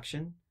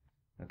 reproduction.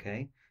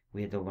 Okay,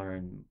 we had to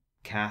learn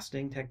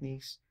casting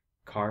techniques,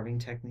 carving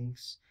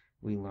techniques.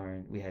 We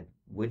had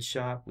wood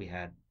shop. We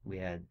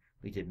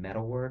did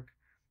metal work.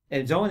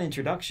 And it's all an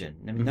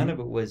introduction. I mean, none of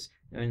it was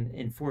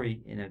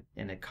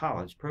in a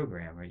college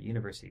program or a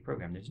university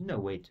program. There's no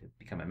way to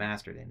become a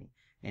master at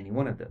any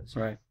one of those.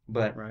 Right.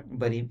 But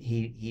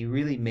he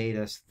really made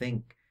us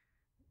think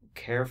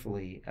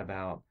carefully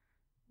about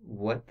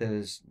what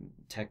those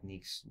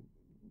techniques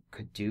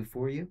could do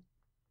for you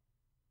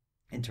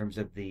in terms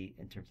of the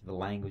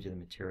language of the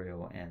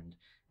material and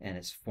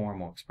its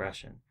formal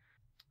expression.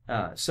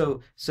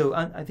 So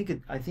I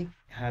think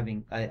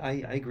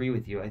I agree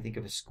with you. I think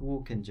if a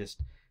school could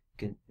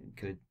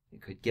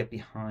get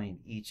behind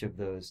each of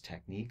those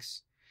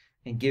techniques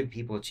and give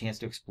people a chance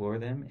to explore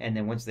them, and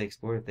then once they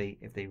explore it,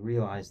 if they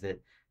realize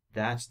that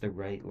that's the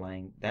right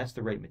that's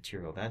the right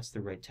material, that's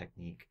the right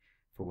technique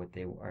for what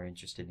they are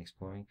interested in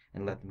exploring,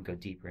 and let them go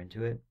deeper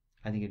into it,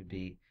 I think it would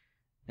be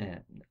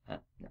an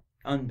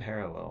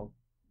unparalleled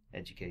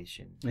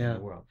education in the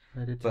world.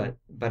 I did too.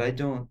 But I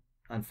don't.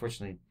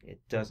 Unfortunately,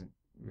 it doesn't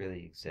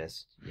really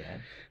exist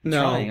yet.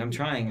 I'm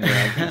trying,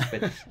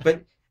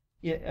 but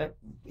yeah.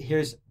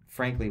 Here's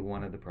frankly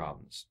one of the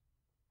problems.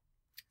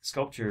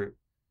 Sculpture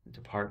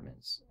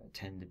departments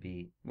tend to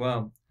be,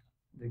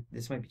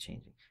 this might be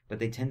changing, but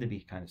they tend to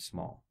be kind of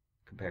small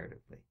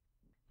comparatively.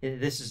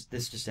 This is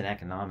just an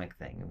economic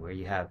thing where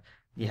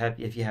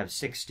if you have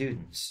 6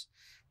 students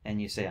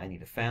and you say, I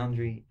need a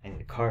foundry, I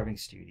need a carving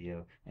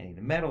studio, I need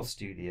a metal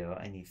studio,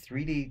 I need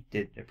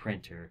 3D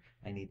printer,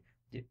 I need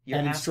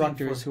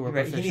instructors who are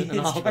proficient in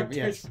all of them.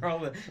 Yes.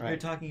 You're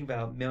talking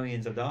about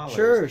millions of dollars.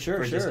 Sure.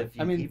 Just a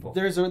few people.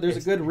 There's a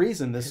good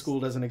reason this school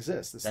doesn't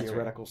exist. This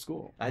theoretical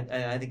school.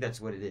 I think that's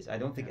what it is. I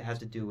don't think it has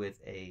to do with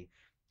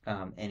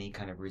any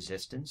kind of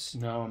resistance.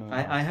 No.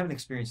 I haven't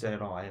experienced that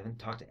at all. I haven't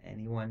talked to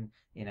anyone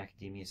in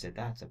academia who said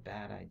that's a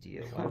bad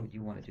idea. Why would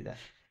you want to do that?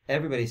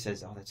 Everybody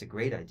says, oh, that's a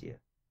great idea.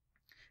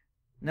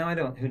 No, I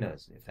don't. Who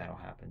knows if that'll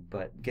happen?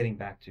 But getting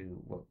back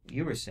to what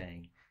you were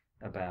saying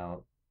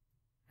about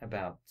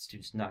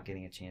students not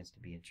getting a chance to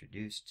be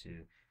introduced to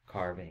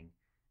carving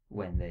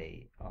when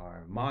they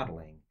are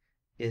modeling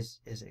is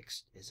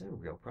a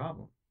real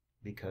problem,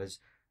 because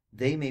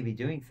they may be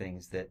doing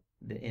things that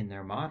in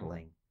their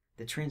modeling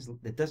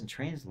that doesn't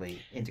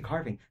translate into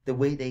carving the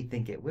way they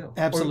think it will.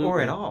 Absolutely.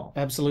 Or at all.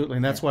 Absolutely.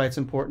 And that's why it's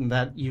important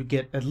that you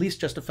get at least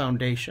just a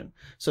foundation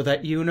so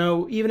that you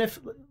know, even if,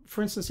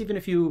 for instance, even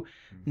if you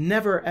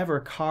never ever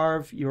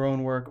carve your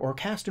own work or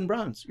cast in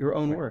bronze your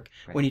own work,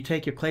 when you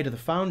take your clay to the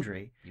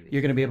foundry,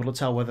 you're going to be able to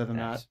tell whether or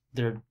not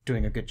they're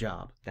doing a good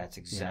job. That's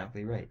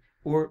exactly right.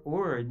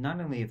 Or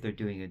not only if they're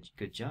doing a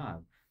good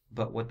job,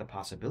 but what the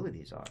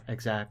possibilities are.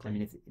 Exactly. I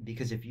mean,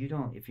 because if you're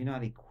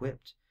not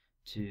equipped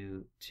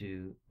to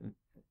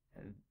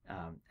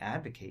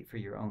advocate for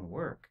your own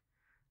work,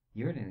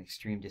 you're at an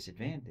extreme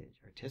disadvantage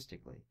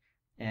artistically,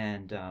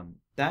 and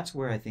that's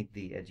where I think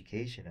the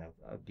education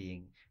of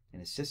being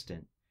an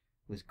assistant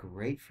was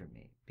great for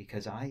me,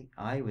 because I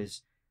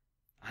was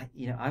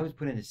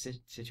put in a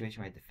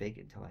situation where I had to fake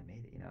it until I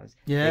made it.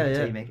 Fake it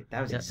until you make it.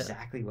 That was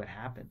exactly what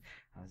happened.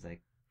 I was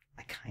like,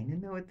 I kind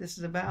of know what this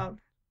is about,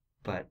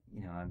 but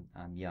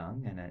I'm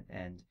young,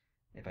 and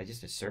if I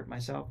just assert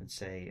myself and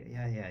say,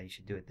 yeah, you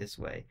should do it this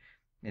way,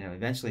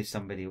 eventually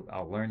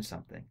I'll learn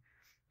something.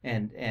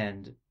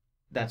 And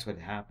that's what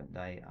happened.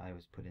 I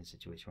was put in a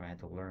situation where I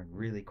had to learn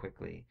really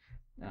quickly,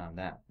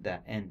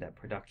 that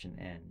production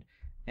end.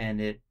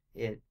 And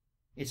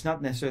it's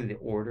not necessarily the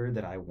order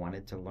that I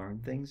wanted to learn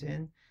things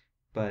in,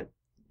 but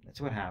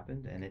that's what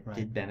happened, and it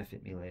did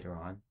benefit me later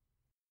on.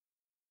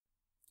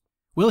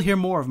 We'll hear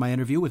more of my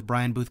interview with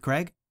Brian Booth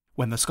Craig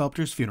when the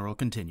Sculptor's Funeral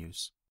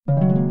continues.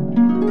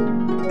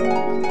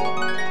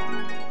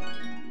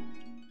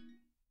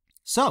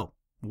 So,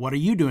 what are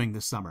you doing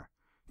this summer?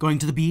 Going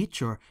to the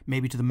beach, or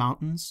maybe to the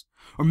mountains?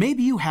 Or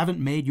maybe you haven't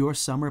made your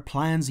summer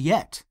plans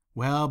yet.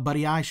 Well,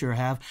 buddy, I sure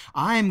have.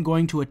 I'm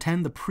going to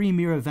attend the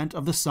premier event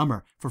of the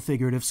summer for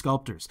figurative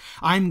sculptors.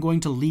 I'm going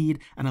to lead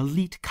an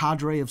elite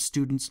cadre of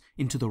students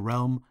into the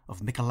realm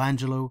of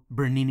Michelangelo,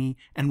 Bernini,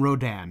 and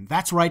Rodin.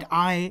 That's right,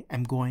 I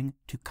am going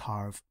to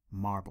carve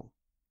marble.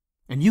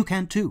 And you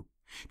can too.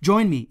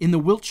 Join me in the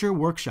Wiltshire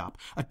Workshop,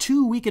 a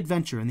 2-week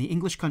adventure in the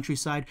English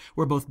countryside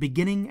where both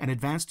beginning and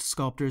advanced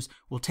sculptors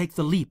will take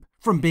the leap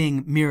from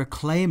being mere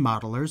clay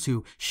modelers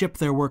who ship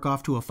their work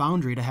off to a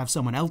foundry to have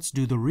someone else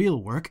do the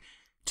real work,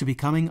 to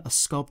becoming a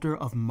sculptor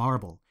of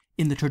marble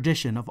in the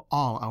tradition of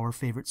all our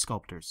favorite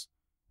sculptors.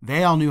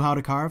 They all knew how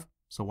to carve,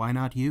 so why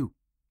not you?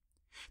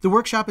 The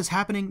workshop is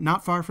happening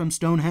not far from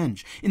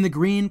Stonehenge, in the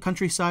green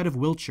countryside of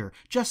Wiltshire,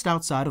 just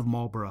outside of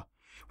Marlborough,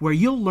 where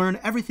you'll learn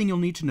everything you'll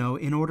need to know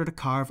in order to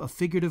carve a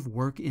figurative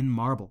work in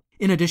marble.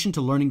 In addition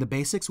to learning the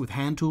basics with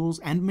hand tools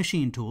and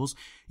machine tools,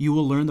 you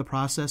will learn the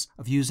process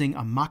of using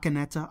a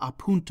macchinetta a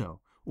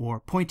punto,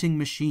 or pointing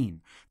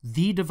machine,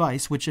 the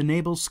device which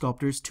enables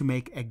sculptors to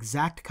make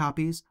exact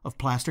copies of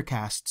plaster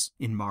casts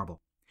in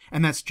marble.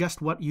 And that's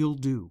just what you'll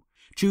do.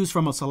 Choose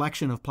from a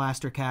selection of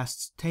plaster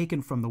casts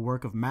taken from the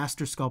work of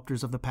master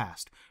sculptors of the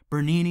past,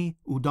 Bernini,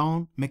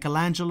 Houdon,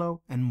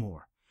 Michelangelo, and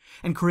more,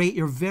 and create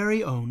your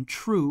very own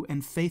true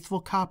and faithful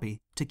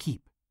copy to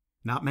keep.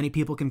 Not many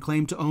people can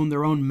claim to own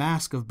their own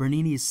mask of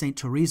Bernini's St.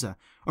 Teresa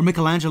or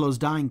Michelangelo's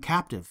Dying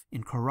Captive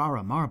in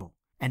Carrara marble,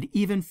 and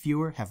even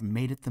fewer have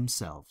made it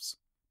themselves.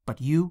 But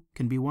you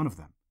can be one of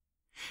them.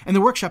 And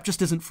the workshop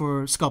just isn't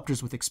for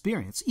sculptors with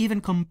experience.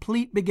 Even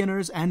complete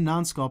beginners and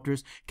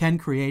non-sculptors can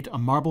create a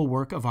marble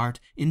work of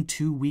art in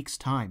 2 weeks'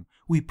 time.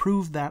 We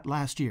proved that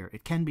last year.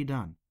 It can be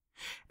done.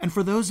 And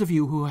for those of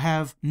you who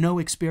have no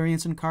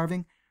experience in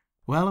carving,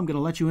 well, I'm going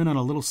to let you in on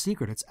a little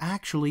secret. It's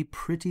actually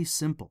pretty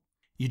simple.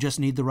 You just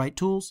need the right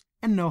tools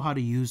and know how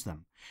to use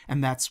them.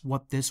 And that's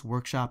what this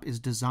workshop is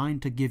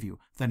designed to give you,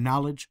 the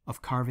knowledge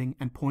of carving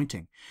and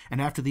pointing.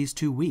 And after these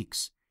 2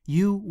 weeks,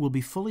 you will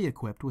be fully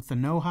equipped with the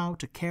know-how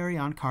to carry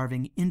on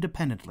carving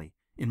independently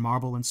in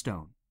marble and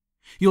stone.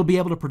 You'll be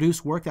able to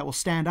produce work that will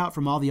stand out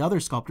from all the other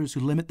sculptors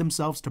who limit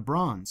themselves to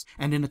bronze,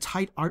 and in a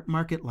tight art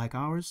market like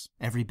ours,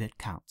 every bit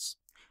counts.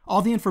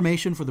 All the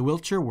information for the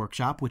Wiltshire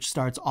Workshop, which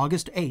starts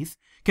August 8th,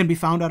 can be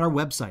found at our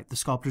website,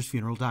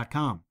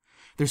 thesculptorsfuneral.com.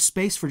 There's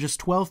space for just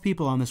 12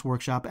 people on this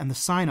workshop, and the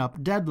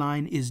sign-up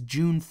deadline is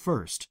June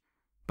 1st.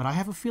 But I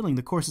have a feeling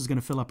the course is going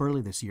to fill up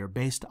early this year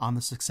based on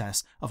the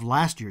success of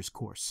last year's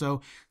course.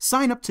 So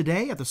sign up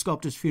today at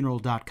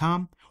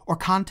thesculptorsfuneral.com or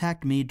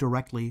contact me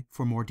directly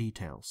for more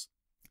details.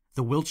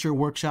 The Wiltshire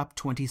Workshop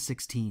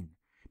 2016.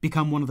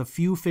 Become one of the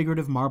few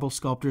figurative marble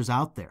sculptors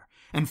out there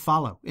and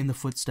follow in the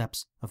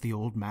footsteps of the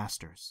old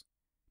masters.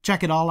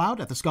 Check it all out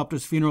at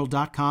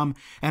thesculptorsfuneral.com,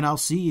 and I'll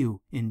see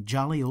you in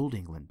jolly old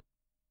England.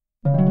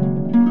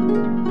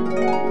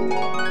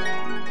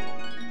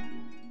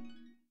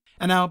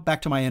 And now,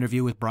 back to my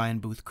interview with Brian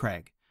Booth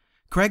Craig.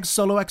 Craig's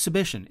solo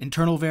exhibition,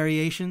 Internal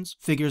Variations,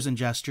 Figures and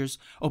Gestures,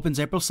 opens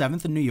April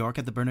 7th in New York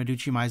at the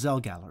Bernarducci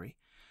Meisel Gallery.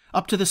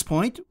 Up to this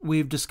point,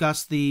 we've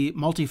discussed the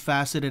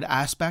multifaceted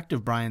aspect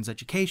of Brian's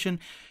education,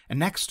 and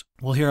next,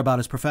 we'll hear about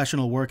his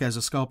professional work as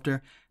a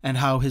sculptor and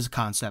how his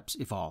concepts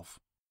evolve.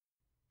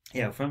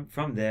 Yeah,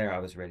 from there, I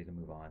was ready to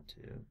move on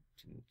to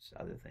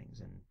other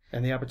things.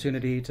 And the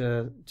opportunity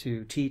to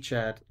teach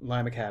at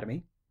Lime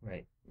Academy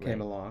came right.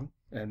 along.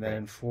 And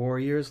then 4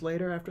 years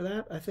later after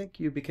that, I think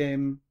you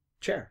became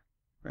chair,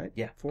 right?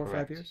 Yeah, 4 correct. or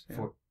 5 years? Yeah.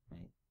 Right.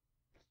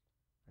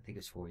 I think it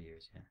was 4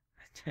 years.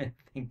 Yeah, I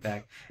think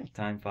back,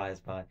 time flies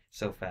by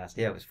so fast.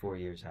 Yeah, it was 4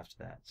 years after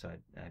that. So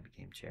I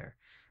became chair.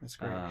 That's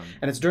great.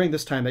 And it's during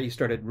this time that you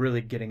started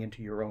really getting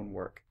into your own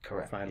work.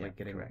 Correct. Finally yeah,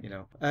 getting, correct.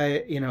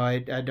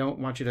 I don't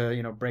want you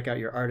to, break out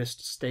your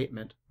artist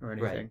statement or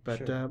anything, Right,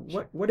 but sure.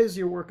 what is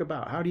your work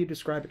about? How do you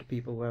describe it to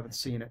people who haven't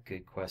seen it?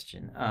 Good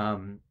question.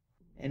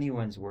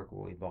 Anyone's work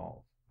will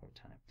evolve over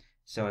time.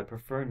 So I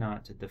prefer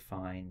not to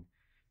define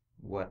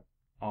what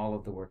all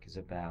of the work is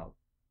about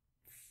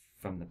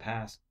from the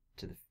past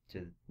to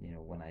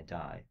when I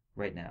die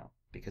right now,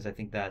 because I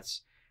think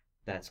that's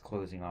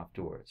closing off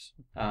doors.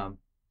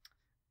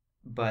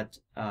 But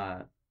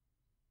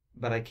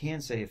I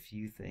can say a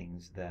few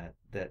things that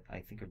I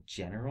think are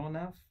general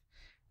enough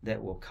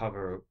that will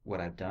cover what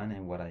I've done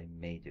and what I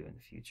may do in the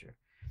future.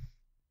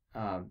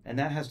 And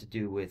that has to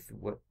do with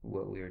what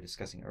we were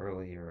discussing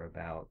earlier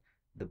about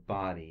the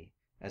body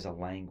as a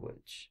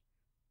language.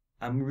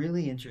 I'm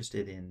really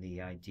interested in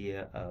the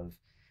idea of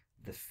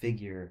the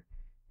figure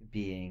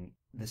being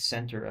the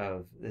center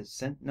of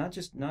not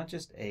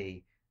just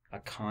a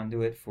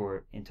conduit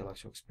for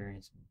intellectual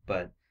experience,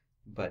 but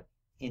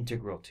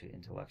integral to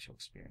intellectual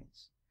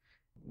experience.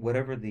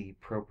 Whatever the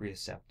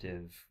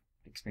proprioceptive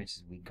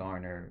experiences we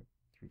garner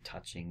through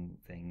touching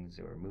things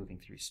or moving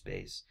through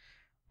space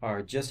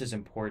are just as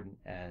important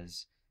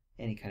as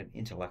any kind of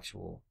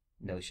intellectual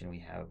notion we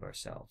have of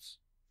ourselves.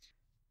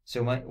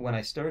 So when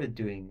I started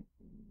doing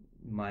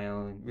my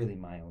own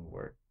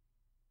work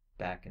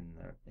back in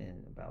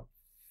about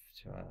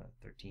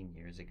 13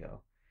 years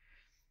ago,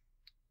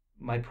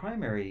 my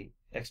primary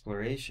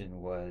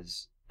exploration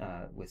was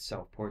with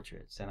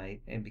self-portraits,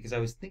 and because I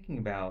was thinking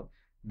about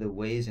the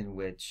ways in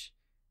which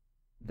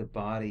the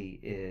body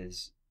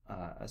is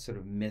a sort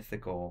of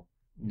mythical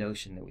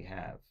notion that we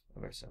have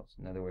of ourselves.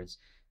 In other words,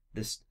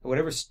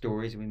 whatever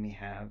stories we may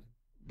have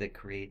that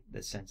create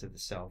the sense of the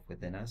self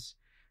within us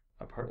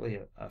are partly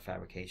a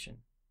fabrication,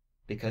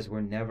 because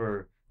we're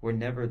never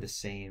the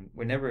same.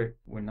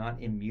 We're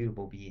not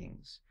immutable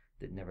beings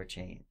that never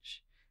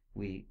change.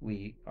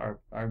 We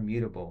are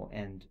mutable,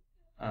 and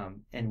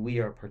we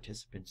are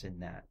participants in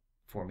that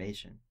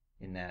formation,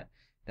 in that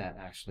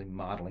actually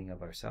modeling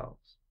of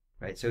ourselves,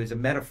 right? So it's a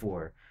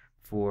metaphor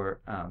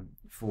for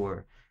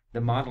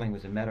the modeling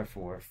was a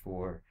metaphor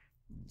for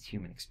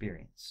human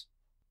experience.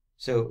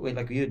 So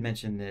like you had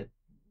mentioned that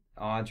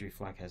Audrey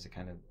Fleck has a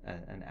kind of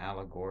an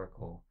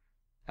allegorical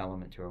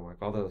element to her work,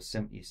 although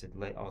you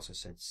also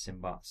said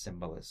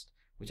symbolist,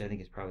 which I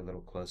think is probably a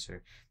little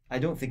closer. I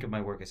don't think of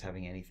my work as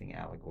having anything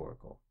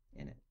allegorical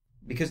in it,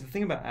 because the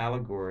thing about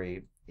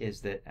allegory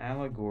is that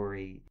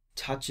allegory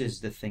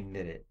touches the thing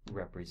that it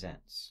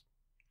represents.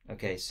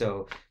 Okay,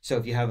 so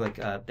if you have like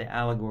the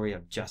allegory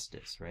of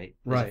justice, right?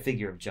 There's a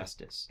figure of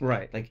justice.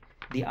 Right. Like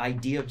the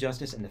idea of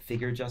justice and the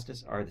figure of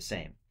justice are the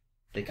same.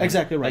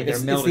 Exactly right. They're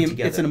melded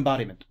together. It's an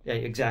embodiment. Yeah,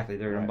 exactly.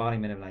 They're an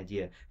embodiment of an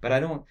idea. But I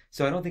don't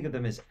think of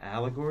them as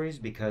allegories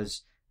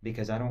because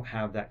I don't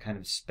have that kind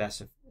of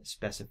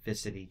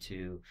specificity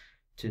to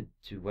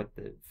what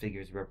the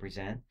figures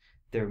represent.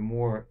 They're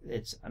more.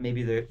 It's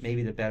maybe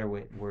the better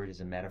word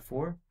is a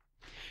metaphor.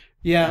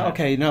 Yeah.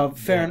 Okay. No.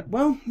 Fair enough.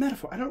 Well,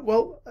 metaphor. I don't.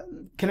 Well,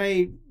 can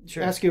I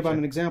ask you about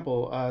an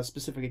example? A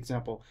specific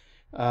example.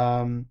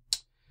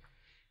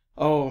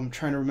 I'm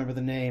trying to remember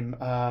the name.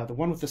 The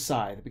one with the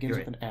sigh that begins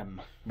with an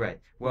M. Right.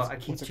 Well, I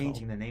keep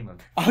changing the name of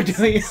it. Oh, do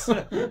you?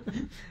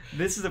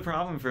 This is a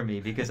problem for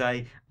me because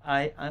I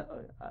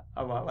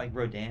a lot like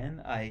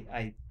Rodin,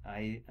 I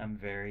am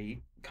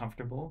very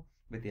comfortable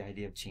with the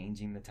idea of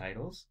changing the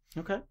titles.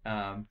 Okay.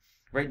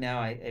 Right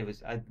now,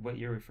 what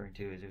you're referring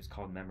to is it was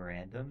called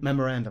Memorandum.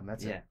 Memorandum.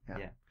 That's it.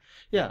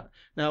 Yeah.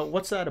 Now,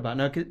 what's that about?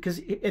 Now, because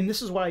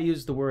this is why I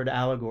use the word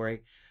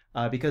allegory.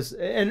 Because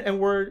and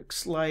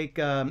works like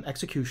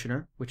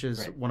Executioner, which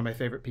is one of my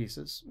favorite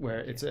pieces, where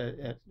it's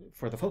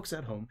for the folks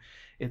at home,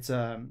 it's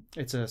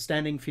a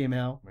standing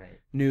female,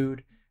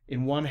 nude,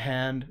 in one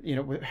hand,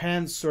 with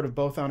hands sort of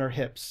both on her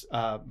hips,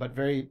 but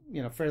very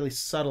fairly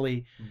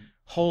subtly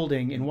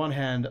holding in one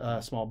hand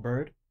a small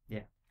bird,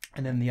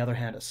 and then the other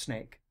hand a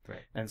snake.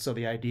 Right. And so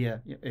the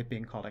idea, it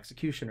being called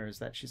Executioner, is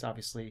that she's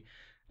obviously,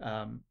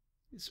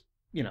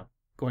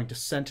 going to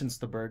sentence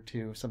the bird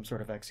to some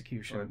sort of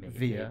execution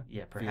via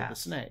the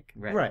snake.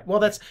 Right. Well,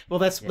 that's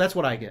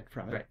what I get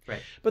from it.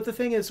 Right. But the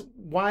thing is,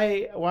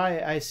 why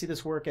I see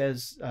this work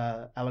as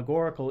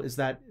allegorical is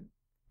that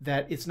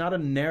it's not a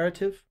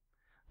narrative.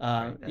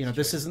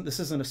 This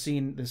isn't a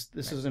scene. This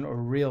isn't a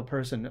real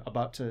person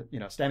about to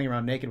standing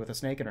around naked with a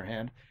snake in her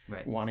hand,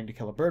 wanting to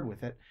kill a bird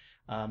with it.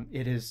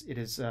 It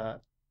is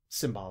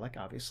symbolic.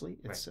 Obviously,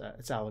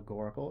 it's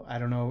allegorical. I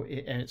don't know,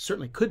 and it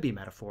certainly could be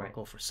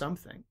metaphorical for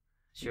something.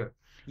 Sure.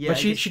 Yeah, but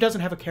she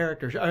doesn't have a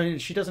character. I mean,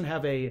 she doesn't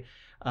have a.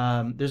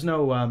 There's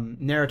no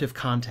narrative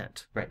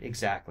content. Right.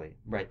 Exactly.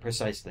 Right.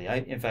 Precisely.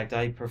 In fact,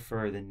 I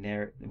prefer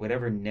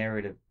whatever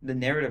narrative. The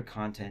narrative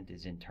content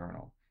is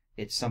internal.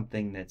 It's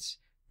something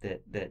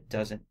that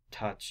doesn't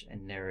touch a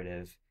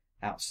narrative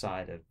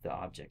outside of the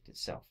object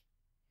itself.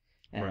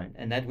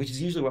 And that, which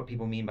is usually what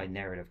people mean by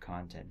narrative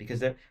content, because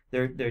there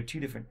are two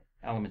different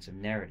elements of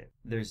narrative.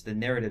 There's the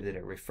narrative that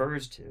it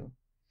refers to,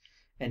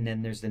 and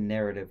then there's the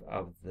narrative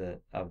of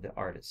the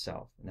art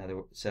itself.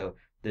 So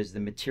there's the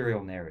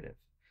material narrative.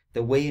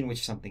 The way in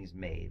which something's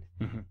made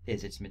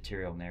is its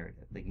material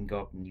narrative. They can go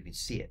up and you can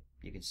see it.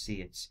 You can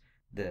see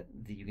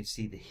you can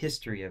see the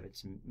history of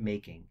its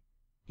making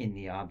in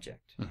the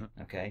object.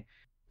 Okay,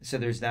 so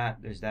there's that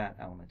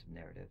element of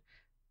narrative.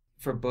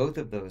 For both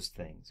of those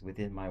things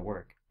within my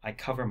work, I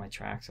cover my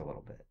tracks a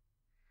little bit.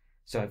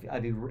 So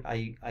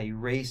I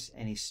erase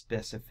any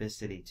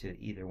specificity to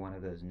either one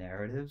of those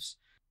narratives,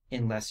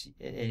 unless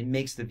it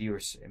makes the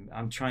viewer.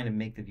 I'm trying to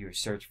make the viewer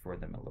search for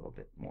them a little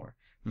bit more.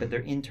 But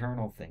they're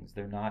internal things.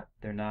 They're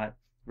not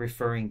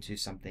referring to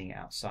something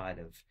outside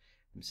of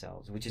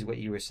themselves, which is what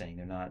you were saying.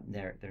 They're not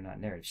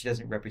narrative. She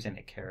doesn't represent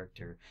a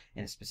character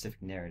in a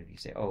specific narrative. You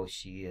say, oh,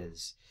 she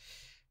is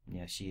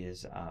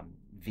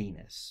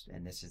Venus,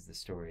 and this is the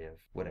story of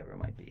whatever it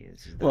might be.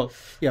 But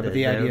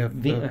the idea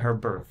of her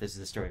birth. This is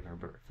the story of her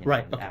birth,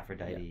 right? Okay.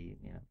 Aphrodite,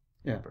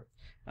 birth.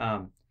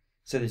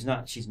 So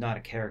she's not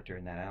a character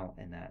in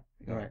that.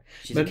 Right.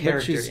 She's a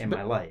character in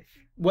my life.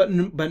 But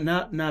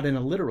not in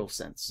a literal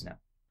sense. No.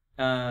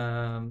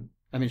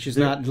 I mean, she's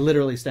not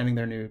literally standing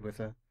there nude with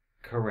a.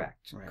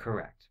 Correct. Right.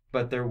 Correct.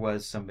 But there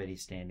was somebody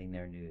standing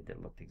there nude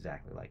that looked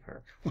exactly like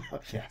her.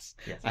 Well, yes.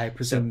 I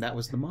presume that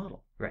was the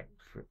model. Right.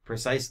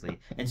 Precisely.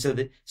 And so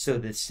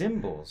the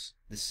symbols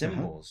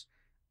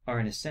are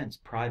in a sense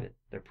private.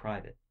 They're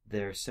private.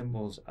 They're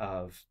symbols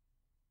of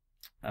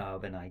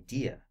an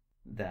idea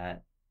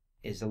that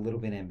is a little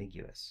bit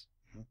ambiguous.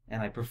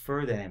 And I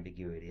prefer that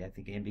ambiguity. I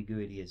think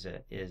ambiguity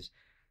is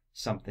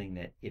something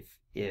that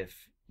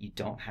if you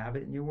don't have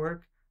it in your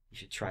work, you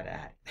should try to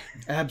add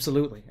it.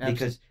 Absolutely.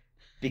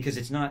 Because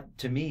it's not,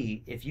 to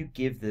me, if you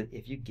give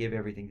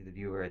everything to the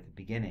viewer at the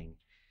beginning,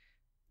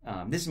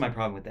 this is my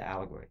problem with the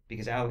allegory.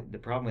 Because the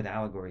problem with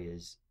allegory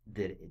is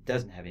that it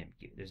doesn't have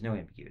ambiguity. There's no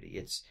ambiguity.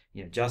 It's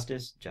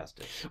justice.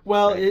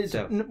 Well,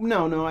 right?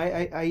 No.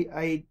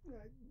 I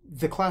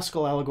the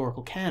classical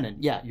allegorical canon,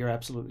 yeah, you're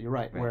absolutely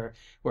right. Where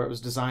it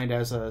was designed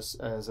as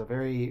a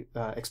very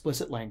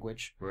explicit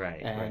language,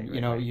 right? And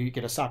you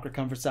get a sacra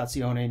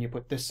conversazione, and you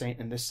put this saint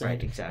and this saint,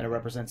 right, exactly. And it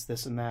represents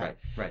this and that,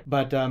 right.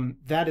 But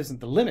that isn't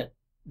the limit.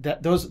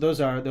 That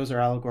those are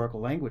allegorical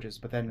languages.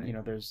 But then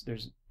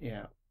there's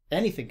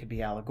anything can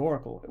be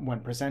allegorical when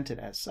presented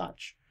as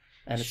such,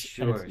 and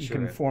you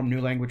can form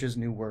new languages,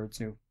 new words,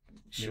 new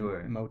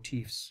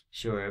motifs.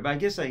 Sure, but I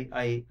guess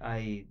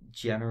I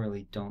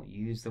generally don't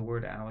use the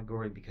word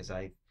allegory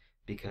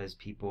because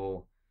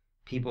people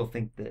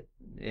think that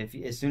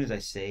as soon as I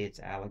say it's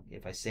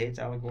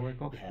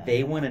allegorical,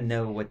 they want to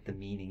know what the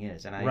meaning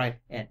is,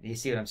 and you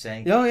see what I'm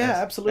saying? Oh yeah,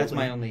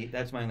 absolutely.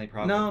 That's my only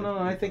problem. No,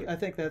 I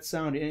think that's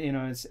sound.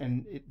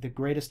 The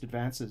greatest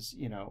advances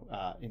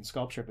in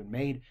sculpture have been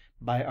made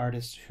by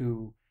artists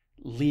who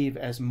leave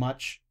as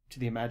much to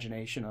the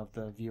imagination of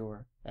the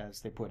viewer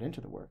as they put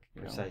into the work.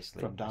 Precisely.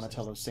 From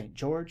Donatello's St.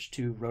 George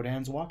to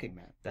Rodin's Walking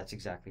Man. That's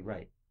exactly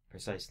right.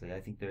 Precisely. I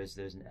think there's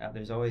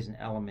always an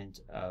element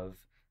of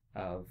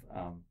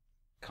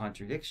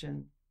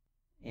contradiction,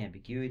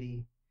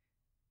 ambiguity,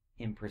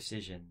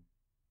 imprecision,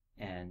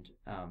 and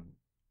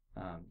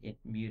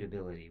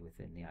mutability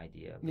within the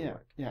idea of the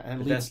work. Yeah,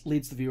 and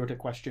leads the viewer to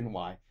question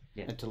why,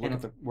 and to look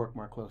at the work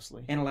more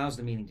closely, and allows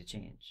the meaning to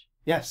change.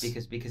 Yes,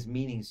 because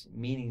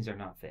meanings are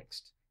not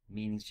fixed.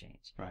 Meanings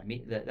change.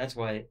 Right. That's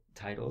why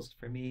titles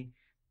for me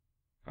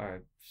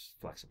are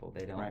flexible.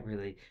 They don't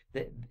really.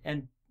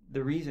 And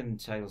the reason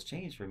titles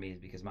change for me is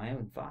because my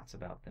own thoughts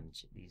about them,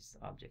 these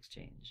objects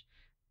change.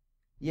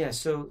 Yeah.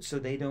 So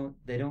they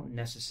don't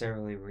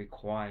necessarily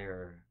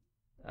require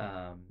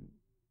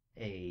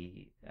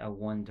a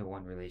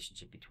one-to-one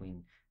relationship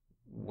between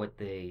what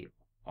they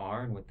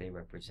are and what they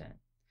represent.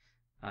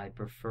 I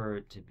prefer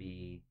it to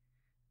be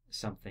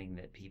something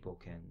that people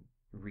can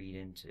read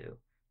into.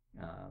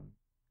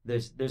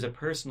 There's a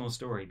personal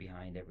story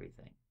behind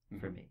everything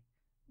for me.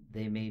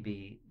 They may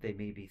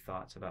be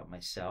thoughts about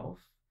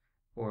myself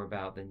or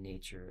about the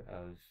nature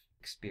of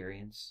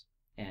experience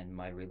and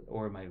my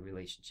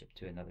relationship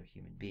to another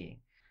human being.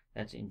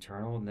 That's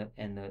internal,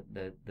 and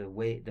the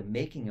way the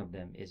making of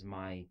them is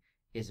my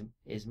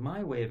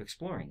way of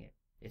exploring it.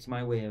 It's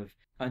my way of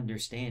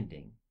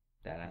understanding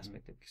that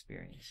aspect of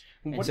experience.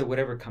 And so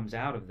whatever comes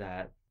out of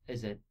that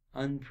is an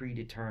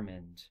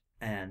unpredetermined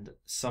and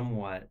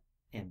somewhat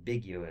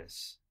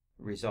ambiguous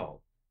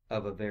result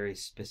of a very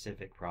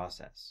specific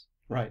process.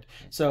 Right.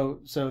 So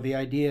the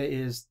idea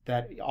is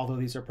that although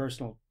these are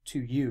personal to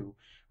you,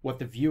 what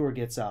the viewer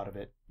gets out of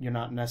it, you're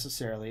not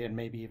necessarily, and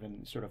maybe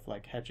even sort of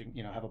like hedging,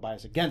 have a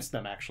bias against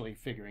them actually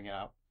figuring it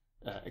out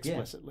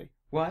explicitly. Yeah.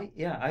 Well,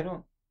 I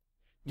don't.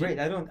 Right,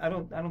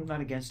 I'm not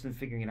against them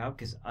figuring it out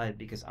because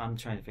I'm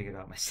trying to figure it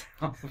out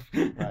myself.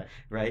 Right.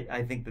 Right.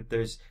 I think that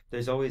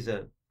there's always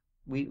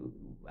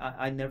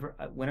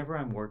whenever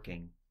I'm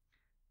working,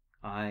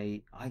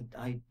 I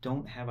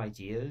don't have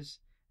ideas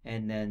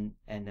and then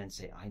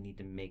say I need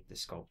to make the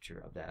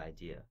sculpture of that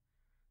idea.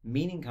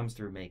 Meaning comes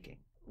through making.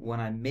 When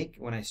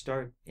I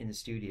start in the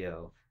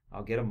studio,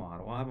 I'll get a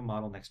model. I'll have a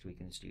model next week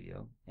in the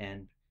studio,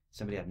 and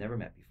somebody I've never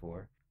met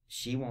before.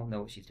 She won't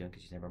know what she's doing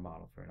because she's never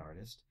modeled for an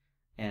artist,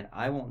 and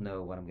I won't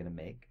know what I'm going to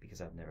make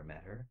because I've never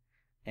met her.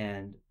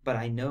 But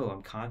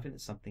I'm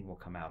confident something will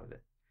come out of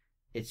it.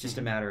 It's just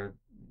a matter of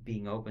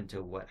being open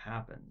to what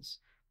happens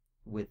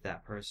with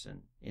that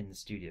person in the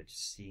studio,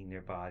 just seeing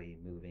their body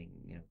moving,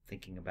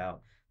 thinking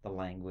about the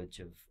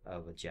language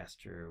of a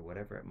gesture or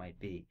whatever it might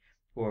be,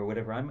 or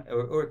whatever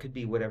or it could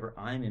be whatever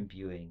I'm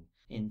imbuing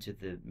into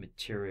the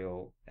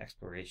material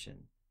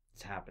exploration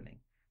that's happening.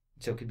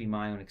 So it could be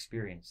my own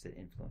experience that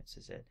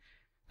influences it.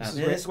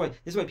 This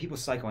is why people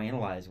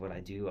psychoanalyze what I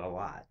do a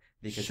lot,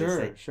 because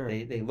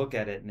they look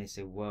at it and they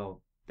say,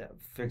 well,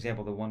 for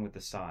example, the one with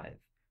the scythe.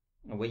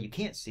 What you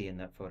can't see in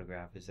that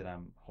photograph is that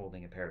I'm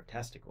holding a pair of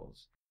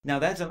testicles. Now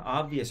that's an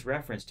obvious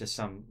reference to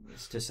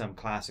some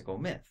classical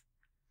myth.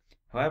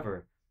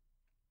 However,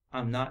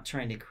 I'm not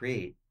trying to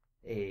create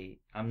a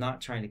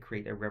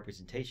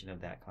representation of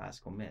that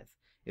classical myth.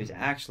 It was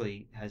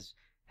actually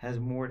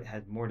had more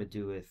to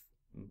do with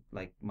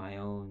like my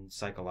own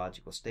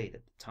psychological state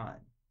at the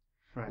time,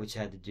 right, which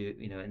had to do,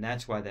 and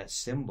that's why that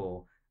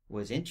symbol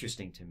was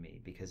interesting to me,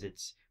 because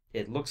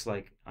it looks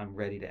like I'm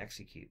ready to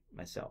execute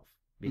myself,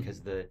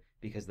 because the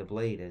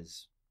blade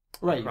is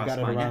right. You got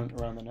it around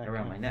the neck.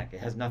 Around my neck. It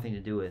has nothing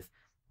to do with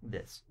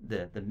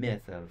the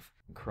myth of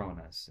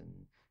Cronus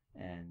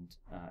and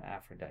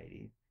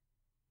Aphrodite.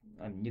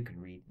 I mean,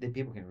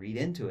 people can read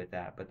into it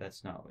but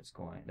that's not what's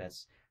going. That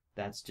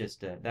was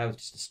just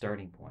a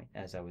starting point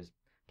as I was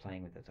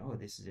playing with it. Oh,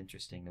 this is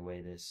interesting, the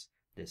way this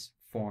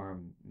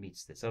form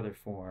meets this other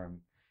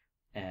form,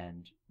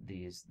 and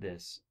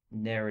this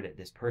narrative,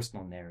 this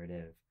personal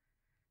narrative,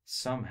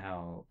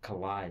 somehow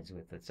collides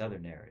with this other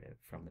narrative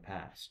from the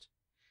past.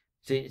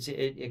 So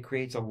it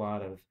creates a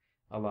lot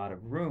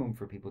of room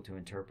for people to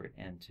interpret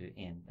and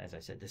as I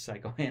said, to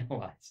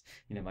psychoanalyze,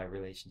 my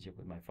relationship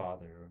with my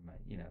father, or my,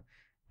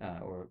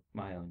 or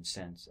my own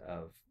sense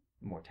of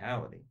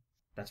mortality.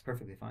 That's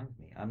perfectly fine with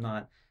me.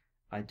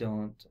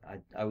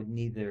 I would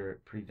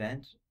neither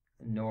prevent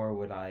nor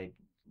would I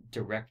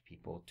direct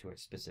people to a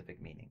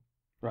specific meaning.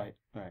 Right.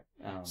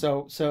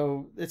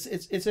 So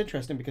it's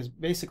interesting, because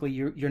basically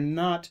you're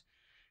not,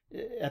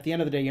 at the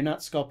end of the day, you're not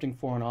sculpting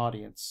for an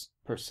audience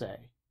per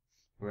se.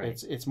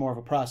 Right. It's more of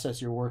a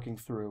process you're working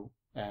through,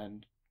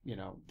 and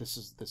this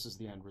is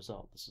the end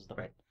result. This is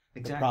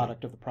the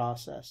product of the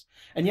process,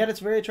 and yet it's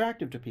very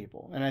attractive to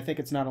people. And I think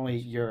it's not only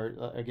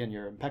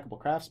your impeccable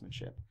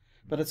craftsmanship,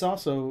 but it's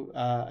also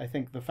I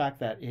think the fact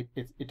that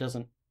it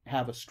doesn't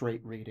have a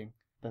straight reading.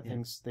 That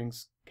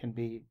things can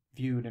be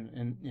viewed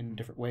in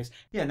different ways.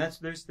 Yeah, and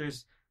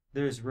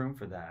there's room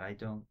for that.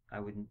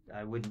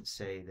 I wouldn't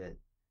say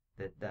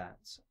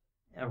that's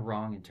a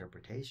wrong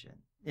interpretation.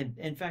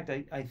 In fact,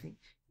 I think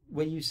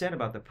what you said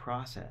about the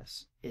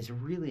process is a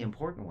really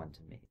important one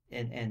to me,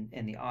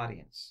 and the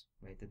audience,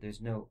 right? That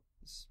there's no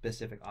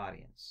specific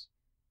audience.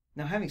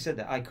 Now, having said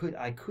that, I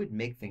could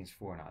make things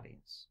for an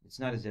audience. It's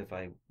not as if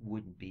I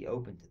wouldn't be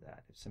open to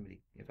that.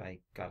 If I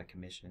got a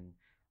commission,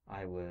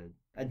 I would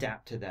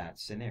adapt to that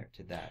scenario,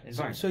 to that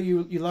environment. So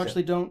you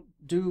largely don't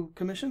do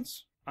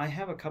commissions? I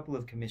have a couple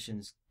of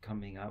commissions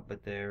coming up,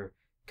 but they're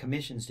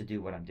commissions to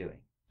do what I'm doing.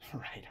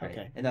 Right.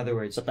 Okay. In other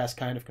words, the best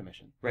kind of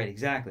commission. Right.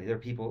 Exactly. There are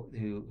people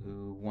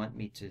who want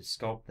me to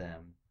sculpt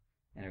them,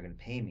 and are going to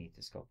pay me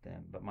to sculpt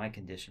them. But my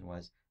condition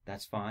was,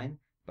 that's fine,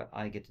 but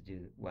I get to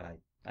do what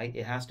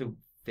it has to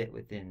fit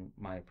within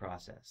my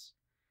process.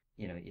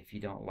 If you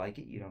don't like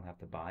it, you don't have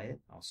to buy it.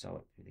 I'll sell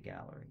it through the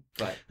gallery.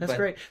 But that's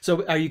great.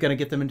 So are you going to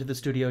get them into the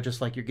studio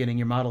just like you're getting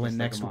your model in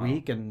next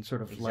week, and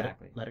sort of let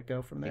it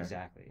go from there?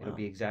 Exactly. It'll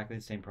be exactly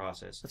the same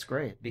process. That's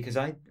great. Because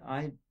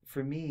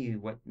for me,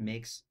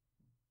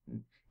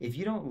 if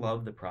you don't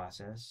love the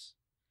process,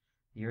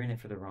 you're in it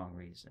for the wrong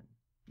reason.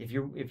 If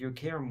you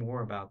care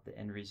more about the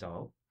end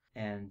result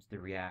and the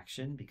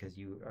reaction, because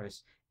you are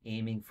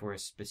aiming for a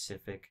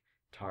specific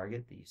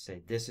target, that you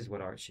say, this is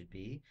what art should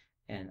be,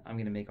 and I'm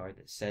going to make art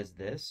that says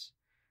this,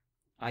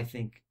 I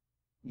think,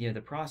 the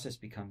process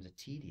becomes a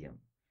tedium.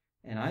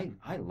 And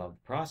I love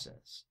the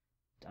process.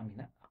 I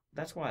mean,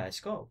 that's why I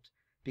sculpt,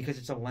 because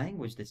it's a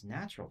language that's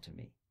natural to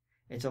me.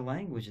 It's a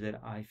language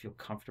that I feel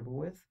comfortable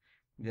with,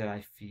 that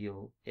I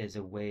feel is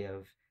a way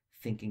of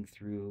thinking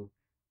through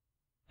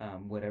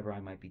whatever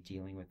I might be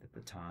dealing with at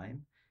the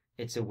time.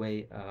 It's a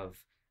way of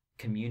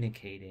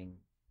communicating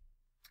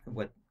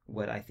what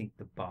I think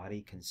the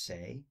body can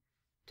say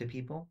to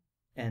people.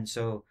 And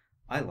so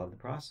I love the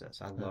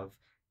process. I love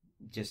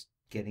just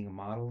getting a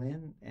model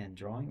in and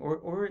drawing,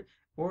 or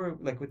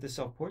like with the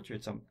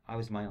self-portraits, I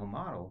was my own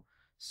model.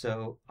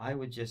 So I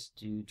would just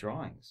do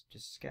drawings,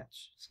 just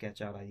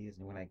sketch out ideas.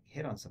 And when I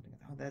hit on something,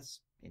 oh,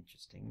 that's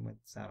interesting.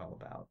 What's that all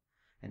about?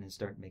 And then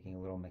start making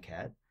a little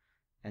maquette,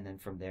 and then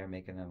from there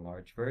make an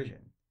enlarged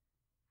version.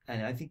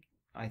 And I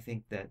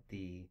think that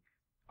the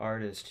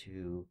artist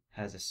who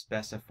has a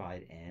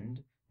specified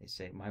end, they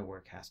say my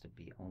work has to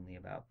be only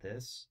about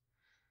this,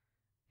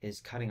 is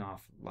cutting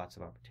off lots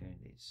of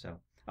opportunities. So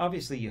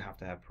obviously you have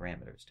to have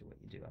parameters to what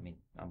you do. I mean,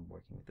 I'm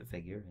working with the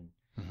figure,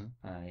 and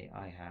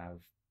I have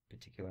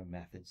particular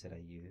methods that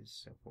I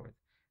use, so forth.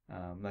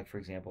 Like, for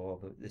example,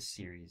 all this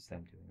series that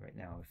I'm doing right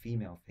now of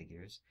female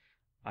figures,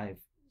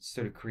 I've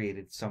sort of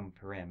created some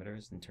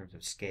parameters in terms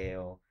of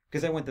scale,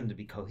 because I want them to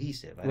be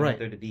cohesive. I want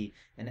there to be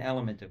an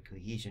element of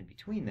cohesion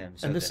between them.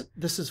 So and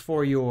this is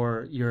for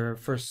your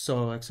first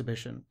solo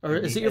exhibition, or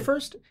is it your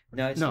first?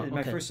 No, it's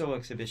my first solo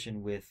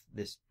exhibition with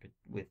this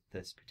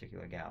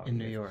particular gallery in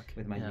New York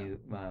with my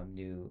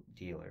new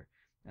dealer.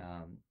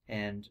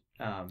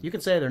 You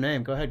can say their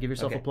name. Go ahead, give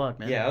yourself a plug,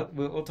 man. Yeah,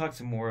 we'll talk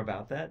some more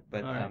about that.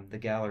 But the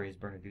gallery is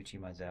Bernaducci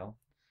Mazel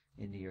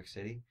in New York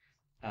City,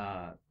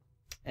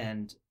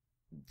 and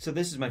so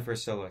this is my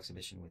first solo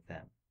exhibition with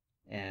them,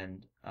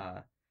 and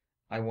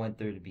I want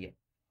there to be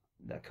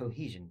the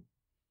cohesion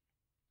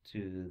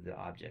to the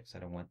objects. I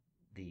don't want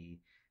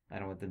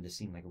them to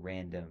seem like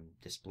random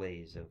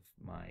displays of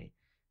my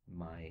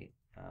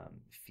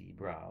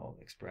febrile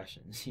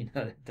expressions.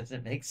 It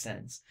doesn't make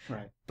sense.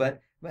 Right.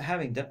 But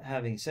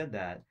having said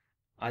that,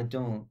 I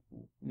don't,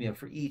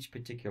 for each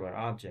particular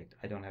object,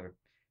 I don't have a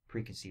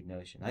preconceived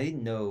notion. I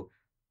didn't know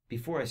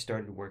before I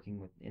started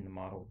working in the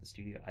model with the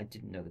studio. I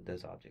didn't know that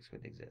those objects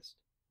would exist,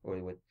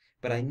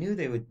 but I knew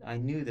they would. I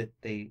knew that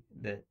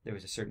there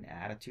was a certain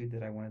attitude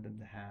that I wanted them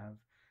to have.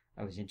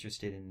 I was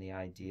interested in the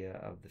idea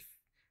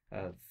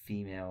of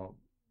female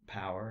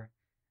power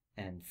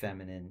and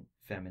feminine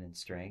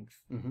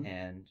strength, mm-hmm.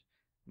 and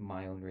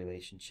my own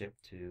relationship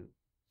to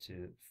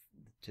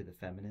the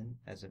feminine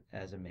as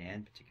a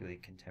man, particularly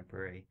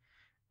contemporary,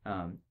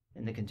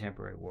 in the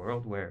contemporary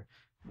world where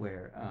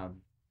there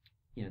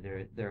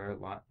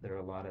are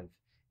a lot of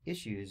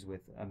issues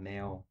with a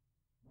male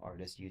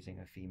artist using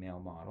a female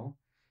model,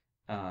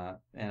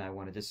 and I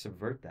wanted to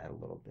subvert that a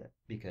little bit,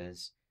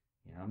 because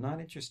I'm not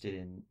interested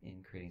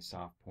in creating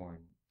soft porn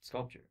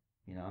sculpture.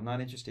 I'm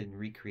not interested in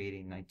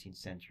recreating 19th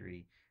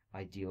century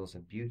ideals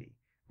of beauty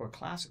or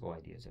classical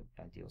ideas of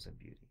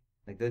beauty.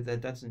 Like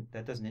that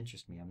doesn't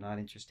interest me. I'm not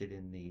interested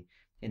in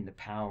the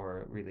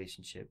power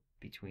relationship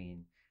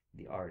between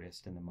the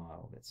artist and the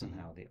model, that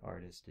somehow the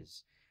artist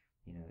is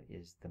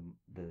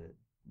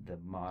the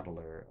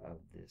modeler of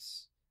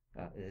this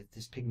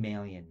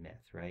Pygmalion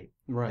myth, right?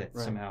 Right.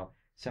 That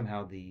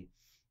somehow the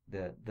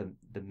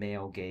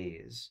male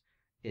gaze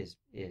is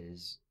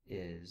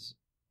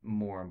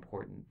more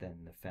important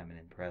than the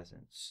feminine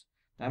presence.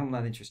 I'm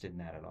not interested in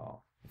that at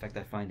all. In fact,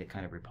 I find it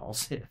kind of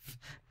repulsive.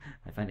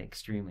 I find it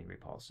extremely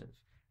repulsive.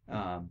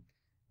 That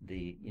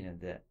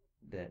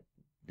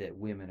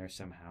women are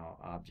somehow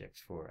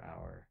objects for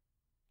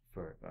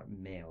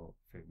male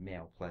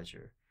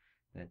pleasure.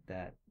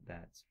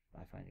 That's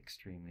I find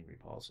extremely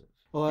repulsive.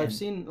 Well, I've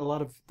seen a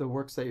lot of the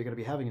works that you're going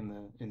to be having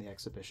in the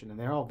exhibition, and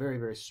they're all very,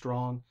 very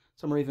strong.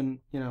 Some are even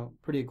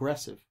pretty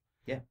aggressive.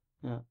 Yeah.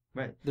 Yeah.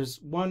 Right. There's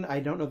one,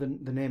 I don't know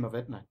the name of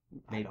it, and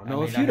I don't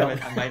know if you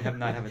don't. I might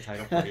not have a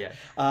title for it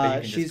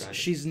yet.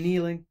 She's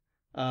kneeling.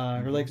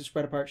 Her legs are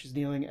spread apart. She's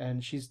kneeling,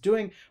 and she's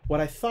doing what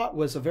I thought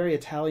was a very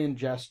Italian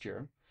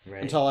gesture.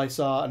 Right. Until I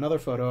saw another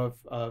photo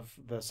of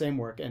the same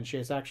work, and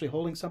she's actually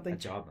holding something. A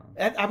jawbone.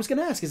 And I was going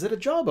to ask, is it a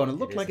jawbone? It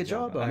looked like a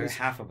jawbone. Or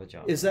half of a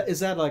jawbone. Is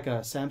that like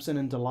a Samson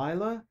and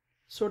Delilah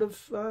sort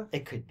of?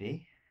 It could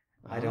be.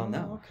 I don't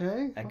know.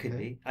 Okay. That could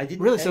be. I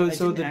didn't really. So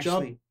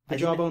the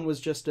jawbone was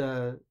just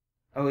a.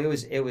 Oh, it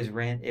was It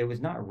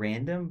was not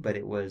random, but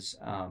it was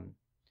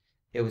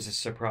a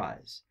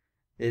surprise.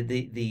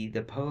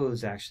 The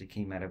pose actually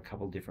came out of a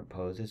couple different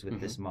poses with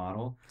this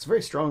model. It's a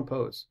very strong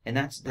pose, and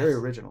that's very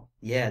original.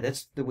 Yeah,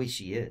 that's the way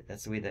she is.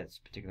 That's the way that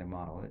particular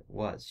model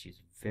was. She's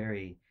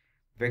very,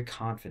 very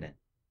confident.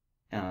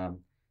 And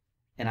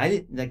I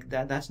didn't like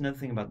that. That's another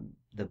thing about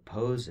the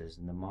poses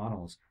and the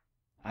models.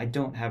 I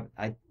don't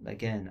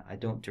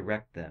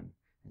direct them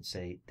and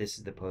say, this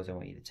is the pose I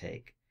want you to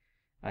take.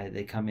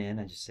 They come in,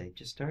 I just say,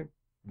 just start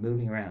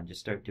moving around, just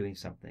start doing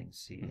something.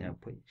 See,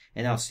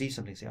 and I'll see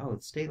something, say, oh,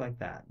 stay like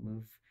that.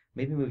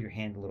 Maybe move your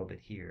hand a little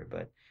bit here.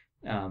 But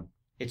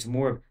it's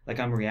more like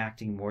I'm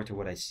reacting more to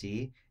what I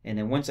see, and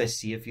then once I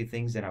see a few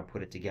things, then I'll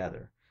put it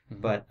together.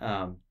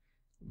 Mm-hmm.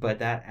 But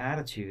that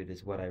attitude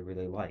is what I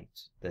really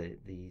liked,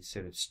 the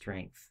sort of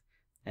strength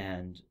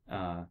and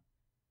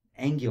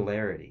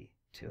angularity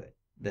to it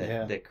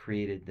that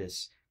created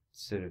this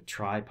sort of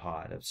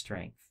tripod of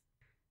strength.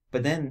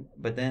 But then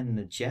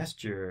the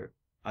gesture,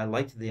 I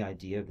liked the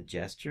idea of the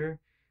gesture,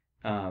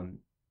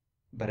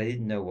 but I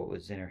didn't know what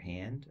was in her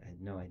hand. I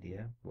had no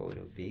idea what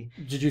it would be.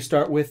 Did you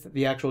start with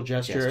the actual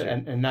gesture.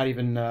 And not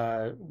even,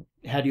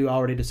 had you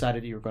already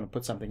decided you were going to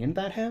put something in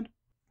that hand?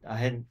 I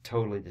hadn't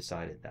totally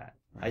decided that.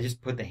 Right. I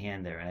just put the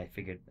hand there, and I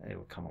figured it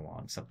would come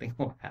along. Something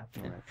will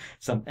happen. Right.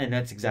 And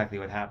that's exactly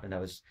what happened. I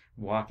was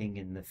walking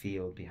in the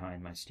field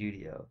behind my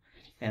studio,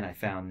 and I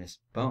found this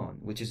bone,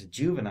 which is a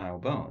juvenile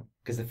bone,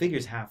 because the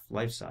figure's half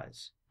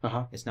life-size.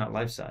 Uh-huh. It's not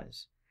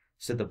life-size.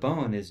 So the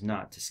bone is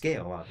not to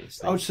scale,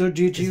 obviously. Oh, so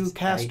did you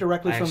cast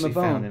directly from the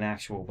bone? I found an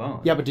actual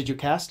bone. Yeah, but did you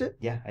cast it?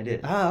 Yeah, I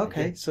did. Ah,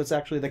 okay. So it's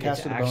actually the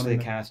cast of the bone. It's actually a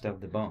cast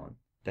of the bone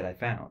that I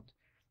found.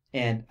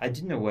 And I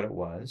didn't know what it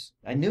was.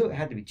 I knew it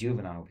had to be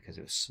juvenile because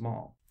it was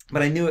small.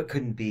 But I knew it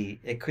couldn't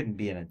be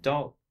an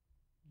adult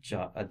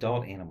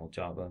adult animal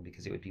jawbone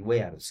because it would be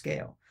way out of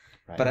scale.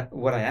 Right. But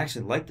what I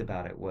actually liked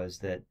about it was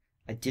that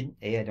I didn't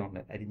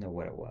know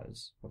what it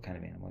was, what kind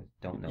of animal.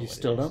 I don't know You what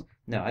still it is. don't?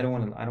 No, I don't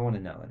want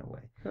to know in a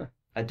way. Huh.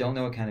 I don't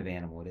know what kind of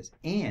animal it is.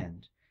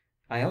 And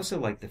I also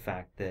like the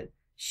fact that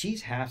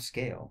she's half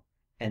scale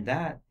and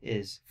that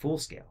is full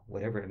scale,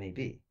 whatever it may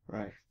be.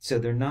 Right. So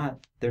they're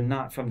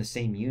not from the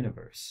same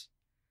universe.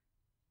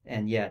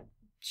 And yet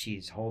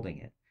she's holding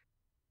it.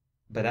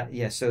 But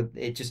so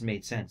it just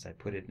made sense. I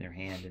put it in her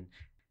hand, and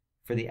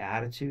for the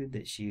attitude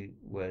that she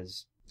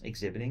was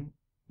exhibiting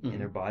in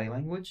her body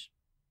language,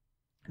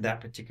 that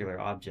particular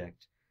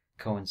object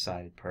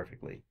coincided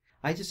perfectly.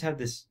 I just have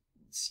this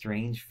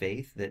strange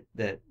faith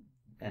that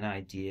an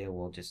idea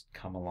will just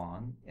come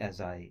along as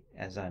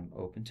I'm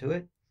open to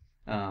it.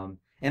 And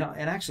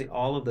actually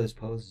all of those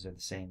poses are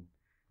the same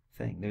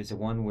thing. There's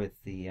one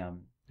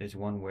there's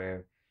one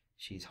where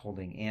she's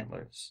holding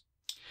antlers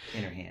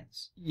in her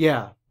hands.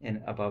 Yeah.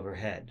 And above her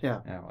head. Yeah.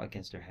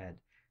 Against her head.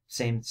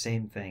 Same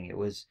thing. It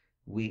was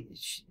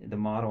the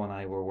model and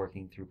I were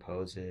working through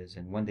poses,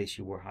 and one day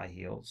she wore high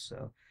heels,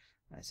 so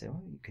I said,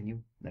 "Oh, can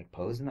you like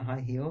pose in the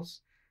high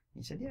heels?"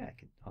 And he said, "Yeah,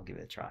 I'll give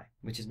it a try,"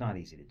 which is not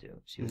easy to do.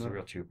 She was a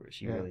real trooper.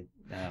 She really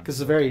because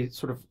it's a very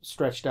sort of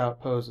stretched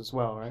out pose as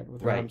well, right?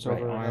 With her arms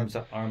over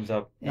arms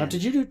up. Now,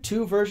 did you do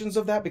two versions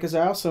of that? Because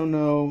I also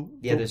know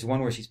there's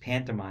one where she's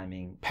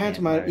pantomiming.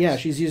 Yeah,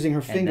 she's using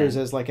her fingers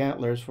as like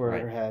antlers for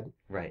her head.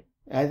 Right.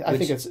 I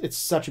think it's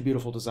such a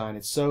beautiful design.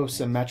 It's so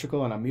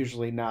symmetrical, and I'm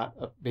usually not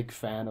a big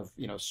fan of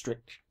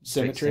strict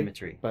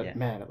symmetry. But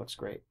man, it looks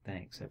great.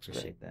 Thanks, I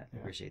appreciate that. Yeah.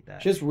 Appreciate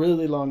that. She has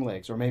really long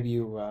legs, or maybe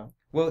you.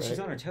 Well, right? She's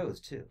on her toes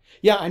too.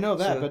 Yeah, I know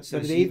that, so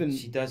but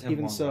she does have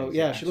even long so, legs,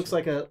 yeah, she looks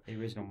like the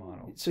original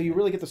model. So you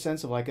really get the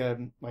sense of like a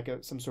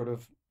some sort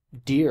of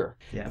deer,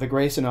 the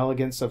grace and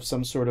elegance of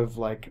some sort of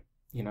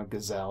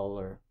gazelle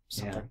or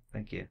something. Yeah,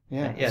 thank you.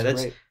 Yeah,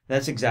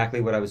 that's exactly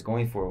what I was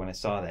going for when I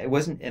saw that. It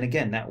wasn't, and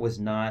again, that was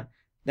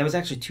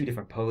actually two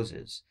different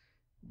poses.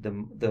 The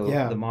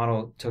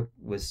model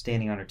was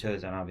standing on her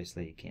toes, and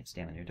obviously you can't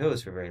stand on your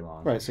toes for very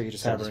long. Right, so you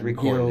just have her in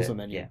heels and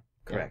then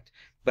correct.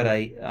 But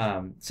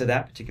so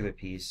that particular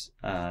piece,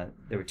 there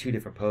were two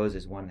different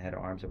poses. One had her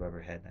arms above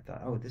her head, and I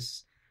thought, oh,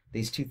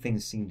 these two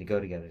things seem to go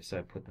together, so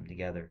I put them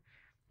together.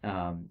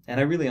 And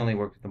I really only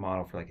worked with the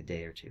model for like a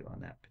day or two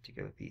on that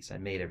particular piece. I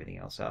made everything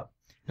else up.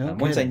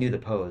 Once I knew the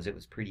pose, it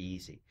was pretty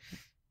easy.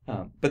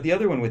 But the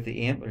other one with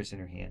the antlers in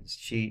her hands,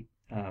 she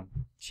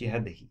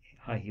had the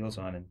high heels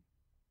on, and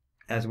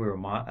as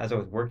I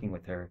was working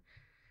with her,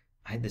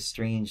 I had this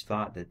strange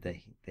thought that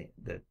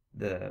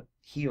the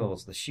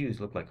heels, the shoes,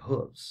 looked like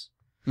hooves.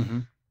 Mm-hmm.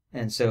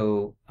 And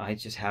so I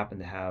just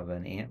happened to have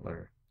an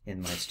antler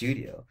in my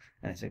studio,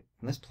 and I said,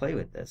 let's play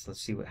with this.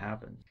 Let's see what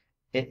happens.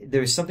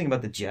 There was something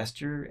about the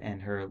gesture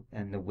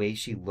and the way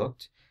she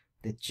looked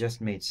that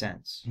just made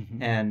sense.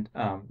 Mm-hmm. And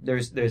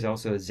there's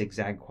also a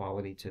zigzag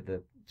quality to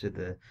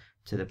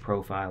the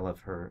profile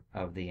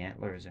of the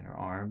antlers in her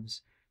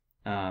arms,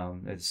 or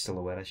the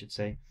silhouette, I should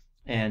say.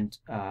 And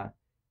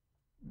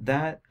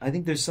that, I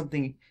think there's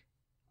something.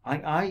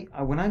 I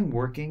when I'm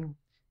working,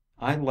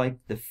 I like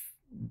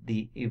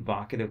the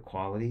evocative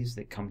qualities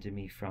that come to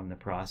me from the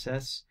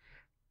process,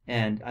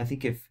 and I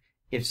think if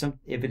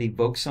it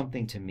evokes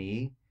something to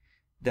me,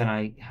 then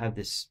I have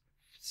this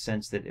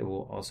sense that it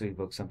will also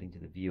evoke something to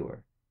the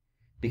viewer,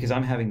 because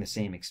I'm having the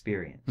same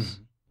experience.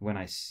 Mm-hmm. When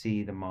I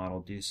see the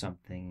model do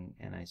something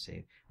and I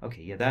say,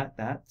 okay, yeah,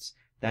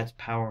 that's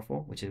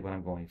powerful, which is what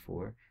I'm going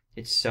for.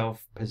 It's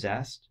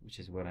self-possessed, which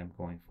is what I'm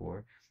going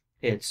for.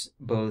 It's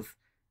both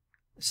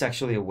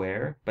sexually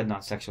aware but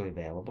not sexually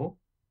available,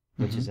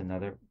 which is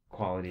another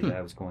quality that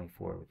I was going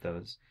for with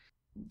those.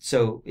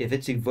 So if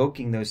it's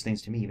evoking those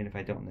things to me, even if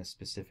I don't know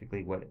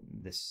specifically what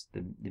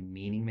the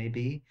meaning may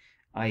be,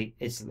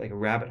 it's like a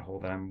rabbit hole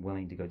that I'm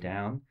willing to go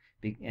down.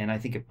 And I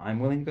think if I'm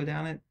willing to go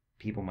down it,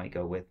 people might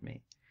go with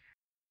me.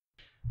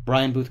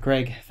 Brian Booth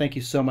Craig, thank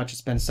you so much.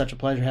 It's been such a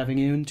pleasure having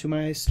you into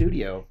my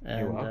studio.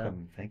 You're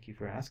welcome. Thank you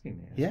for asking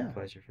me. It's a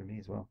pleasure for me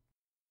as well.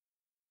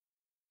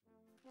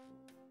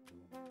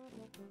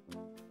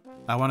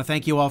 I want to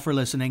thank you all for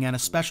listening, and a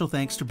special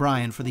thanks to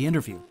Brian for the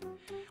interview.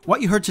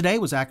 What you heard today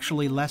was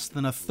actually less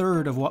than a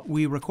third of what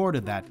we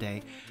recorded that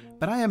day,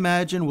 but I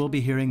imagine we'll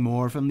be hearing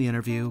more from the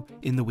interview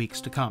in the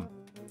weeks to come.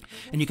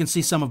 And you can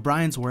see some of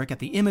Brian's work at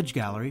the image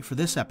gallery for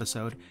this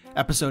episode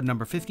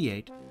number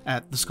 58,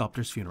 at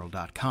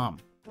thesculptorsfuneral.com.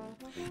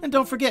 And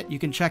don't forget, you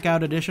can check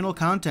out additional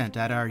content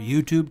at our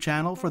YouTube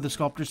channel for The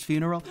Sculptor's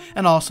Funeral,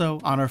 and also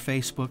on our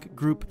Facebook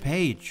group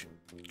page.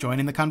 Join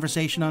in the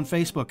conversation on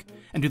Facebook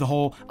and do the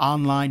whole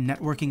online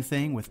networking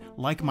thing with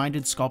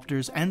like-minded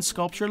sculptors and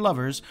sculpture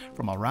lovers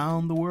from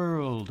around the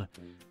world.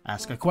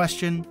 Ask a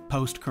question,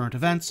 post current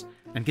events,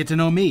 and get to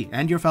know me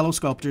and your fellow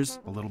sculptors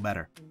a little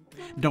better.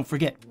 Don't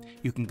forget,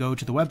 you can go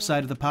to the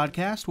website of the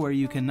podcast where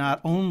you can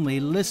not only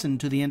listen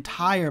to the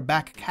entire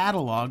back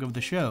catalog of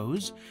the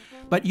shows,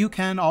 but you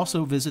can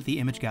also visit the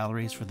image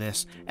galleries for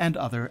this and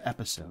other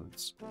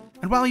episodes.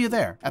 And while you're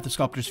there at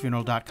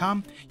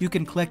thesculptorsfuneral.com, you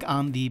can click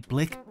on the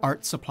Blick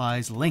Art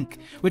Supplies link,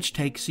 which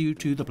takes you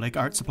to the Blick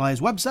Art Supplies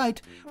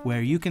website,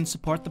 where you can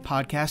support the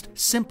podcast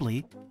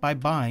simply by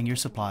buying your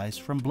supplies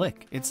from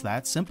Blick. It's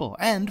that simple,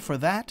 and for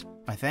that,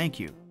 I thank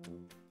you.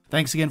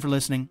 Thanks again for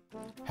listening.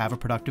 Have a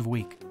productive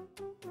week.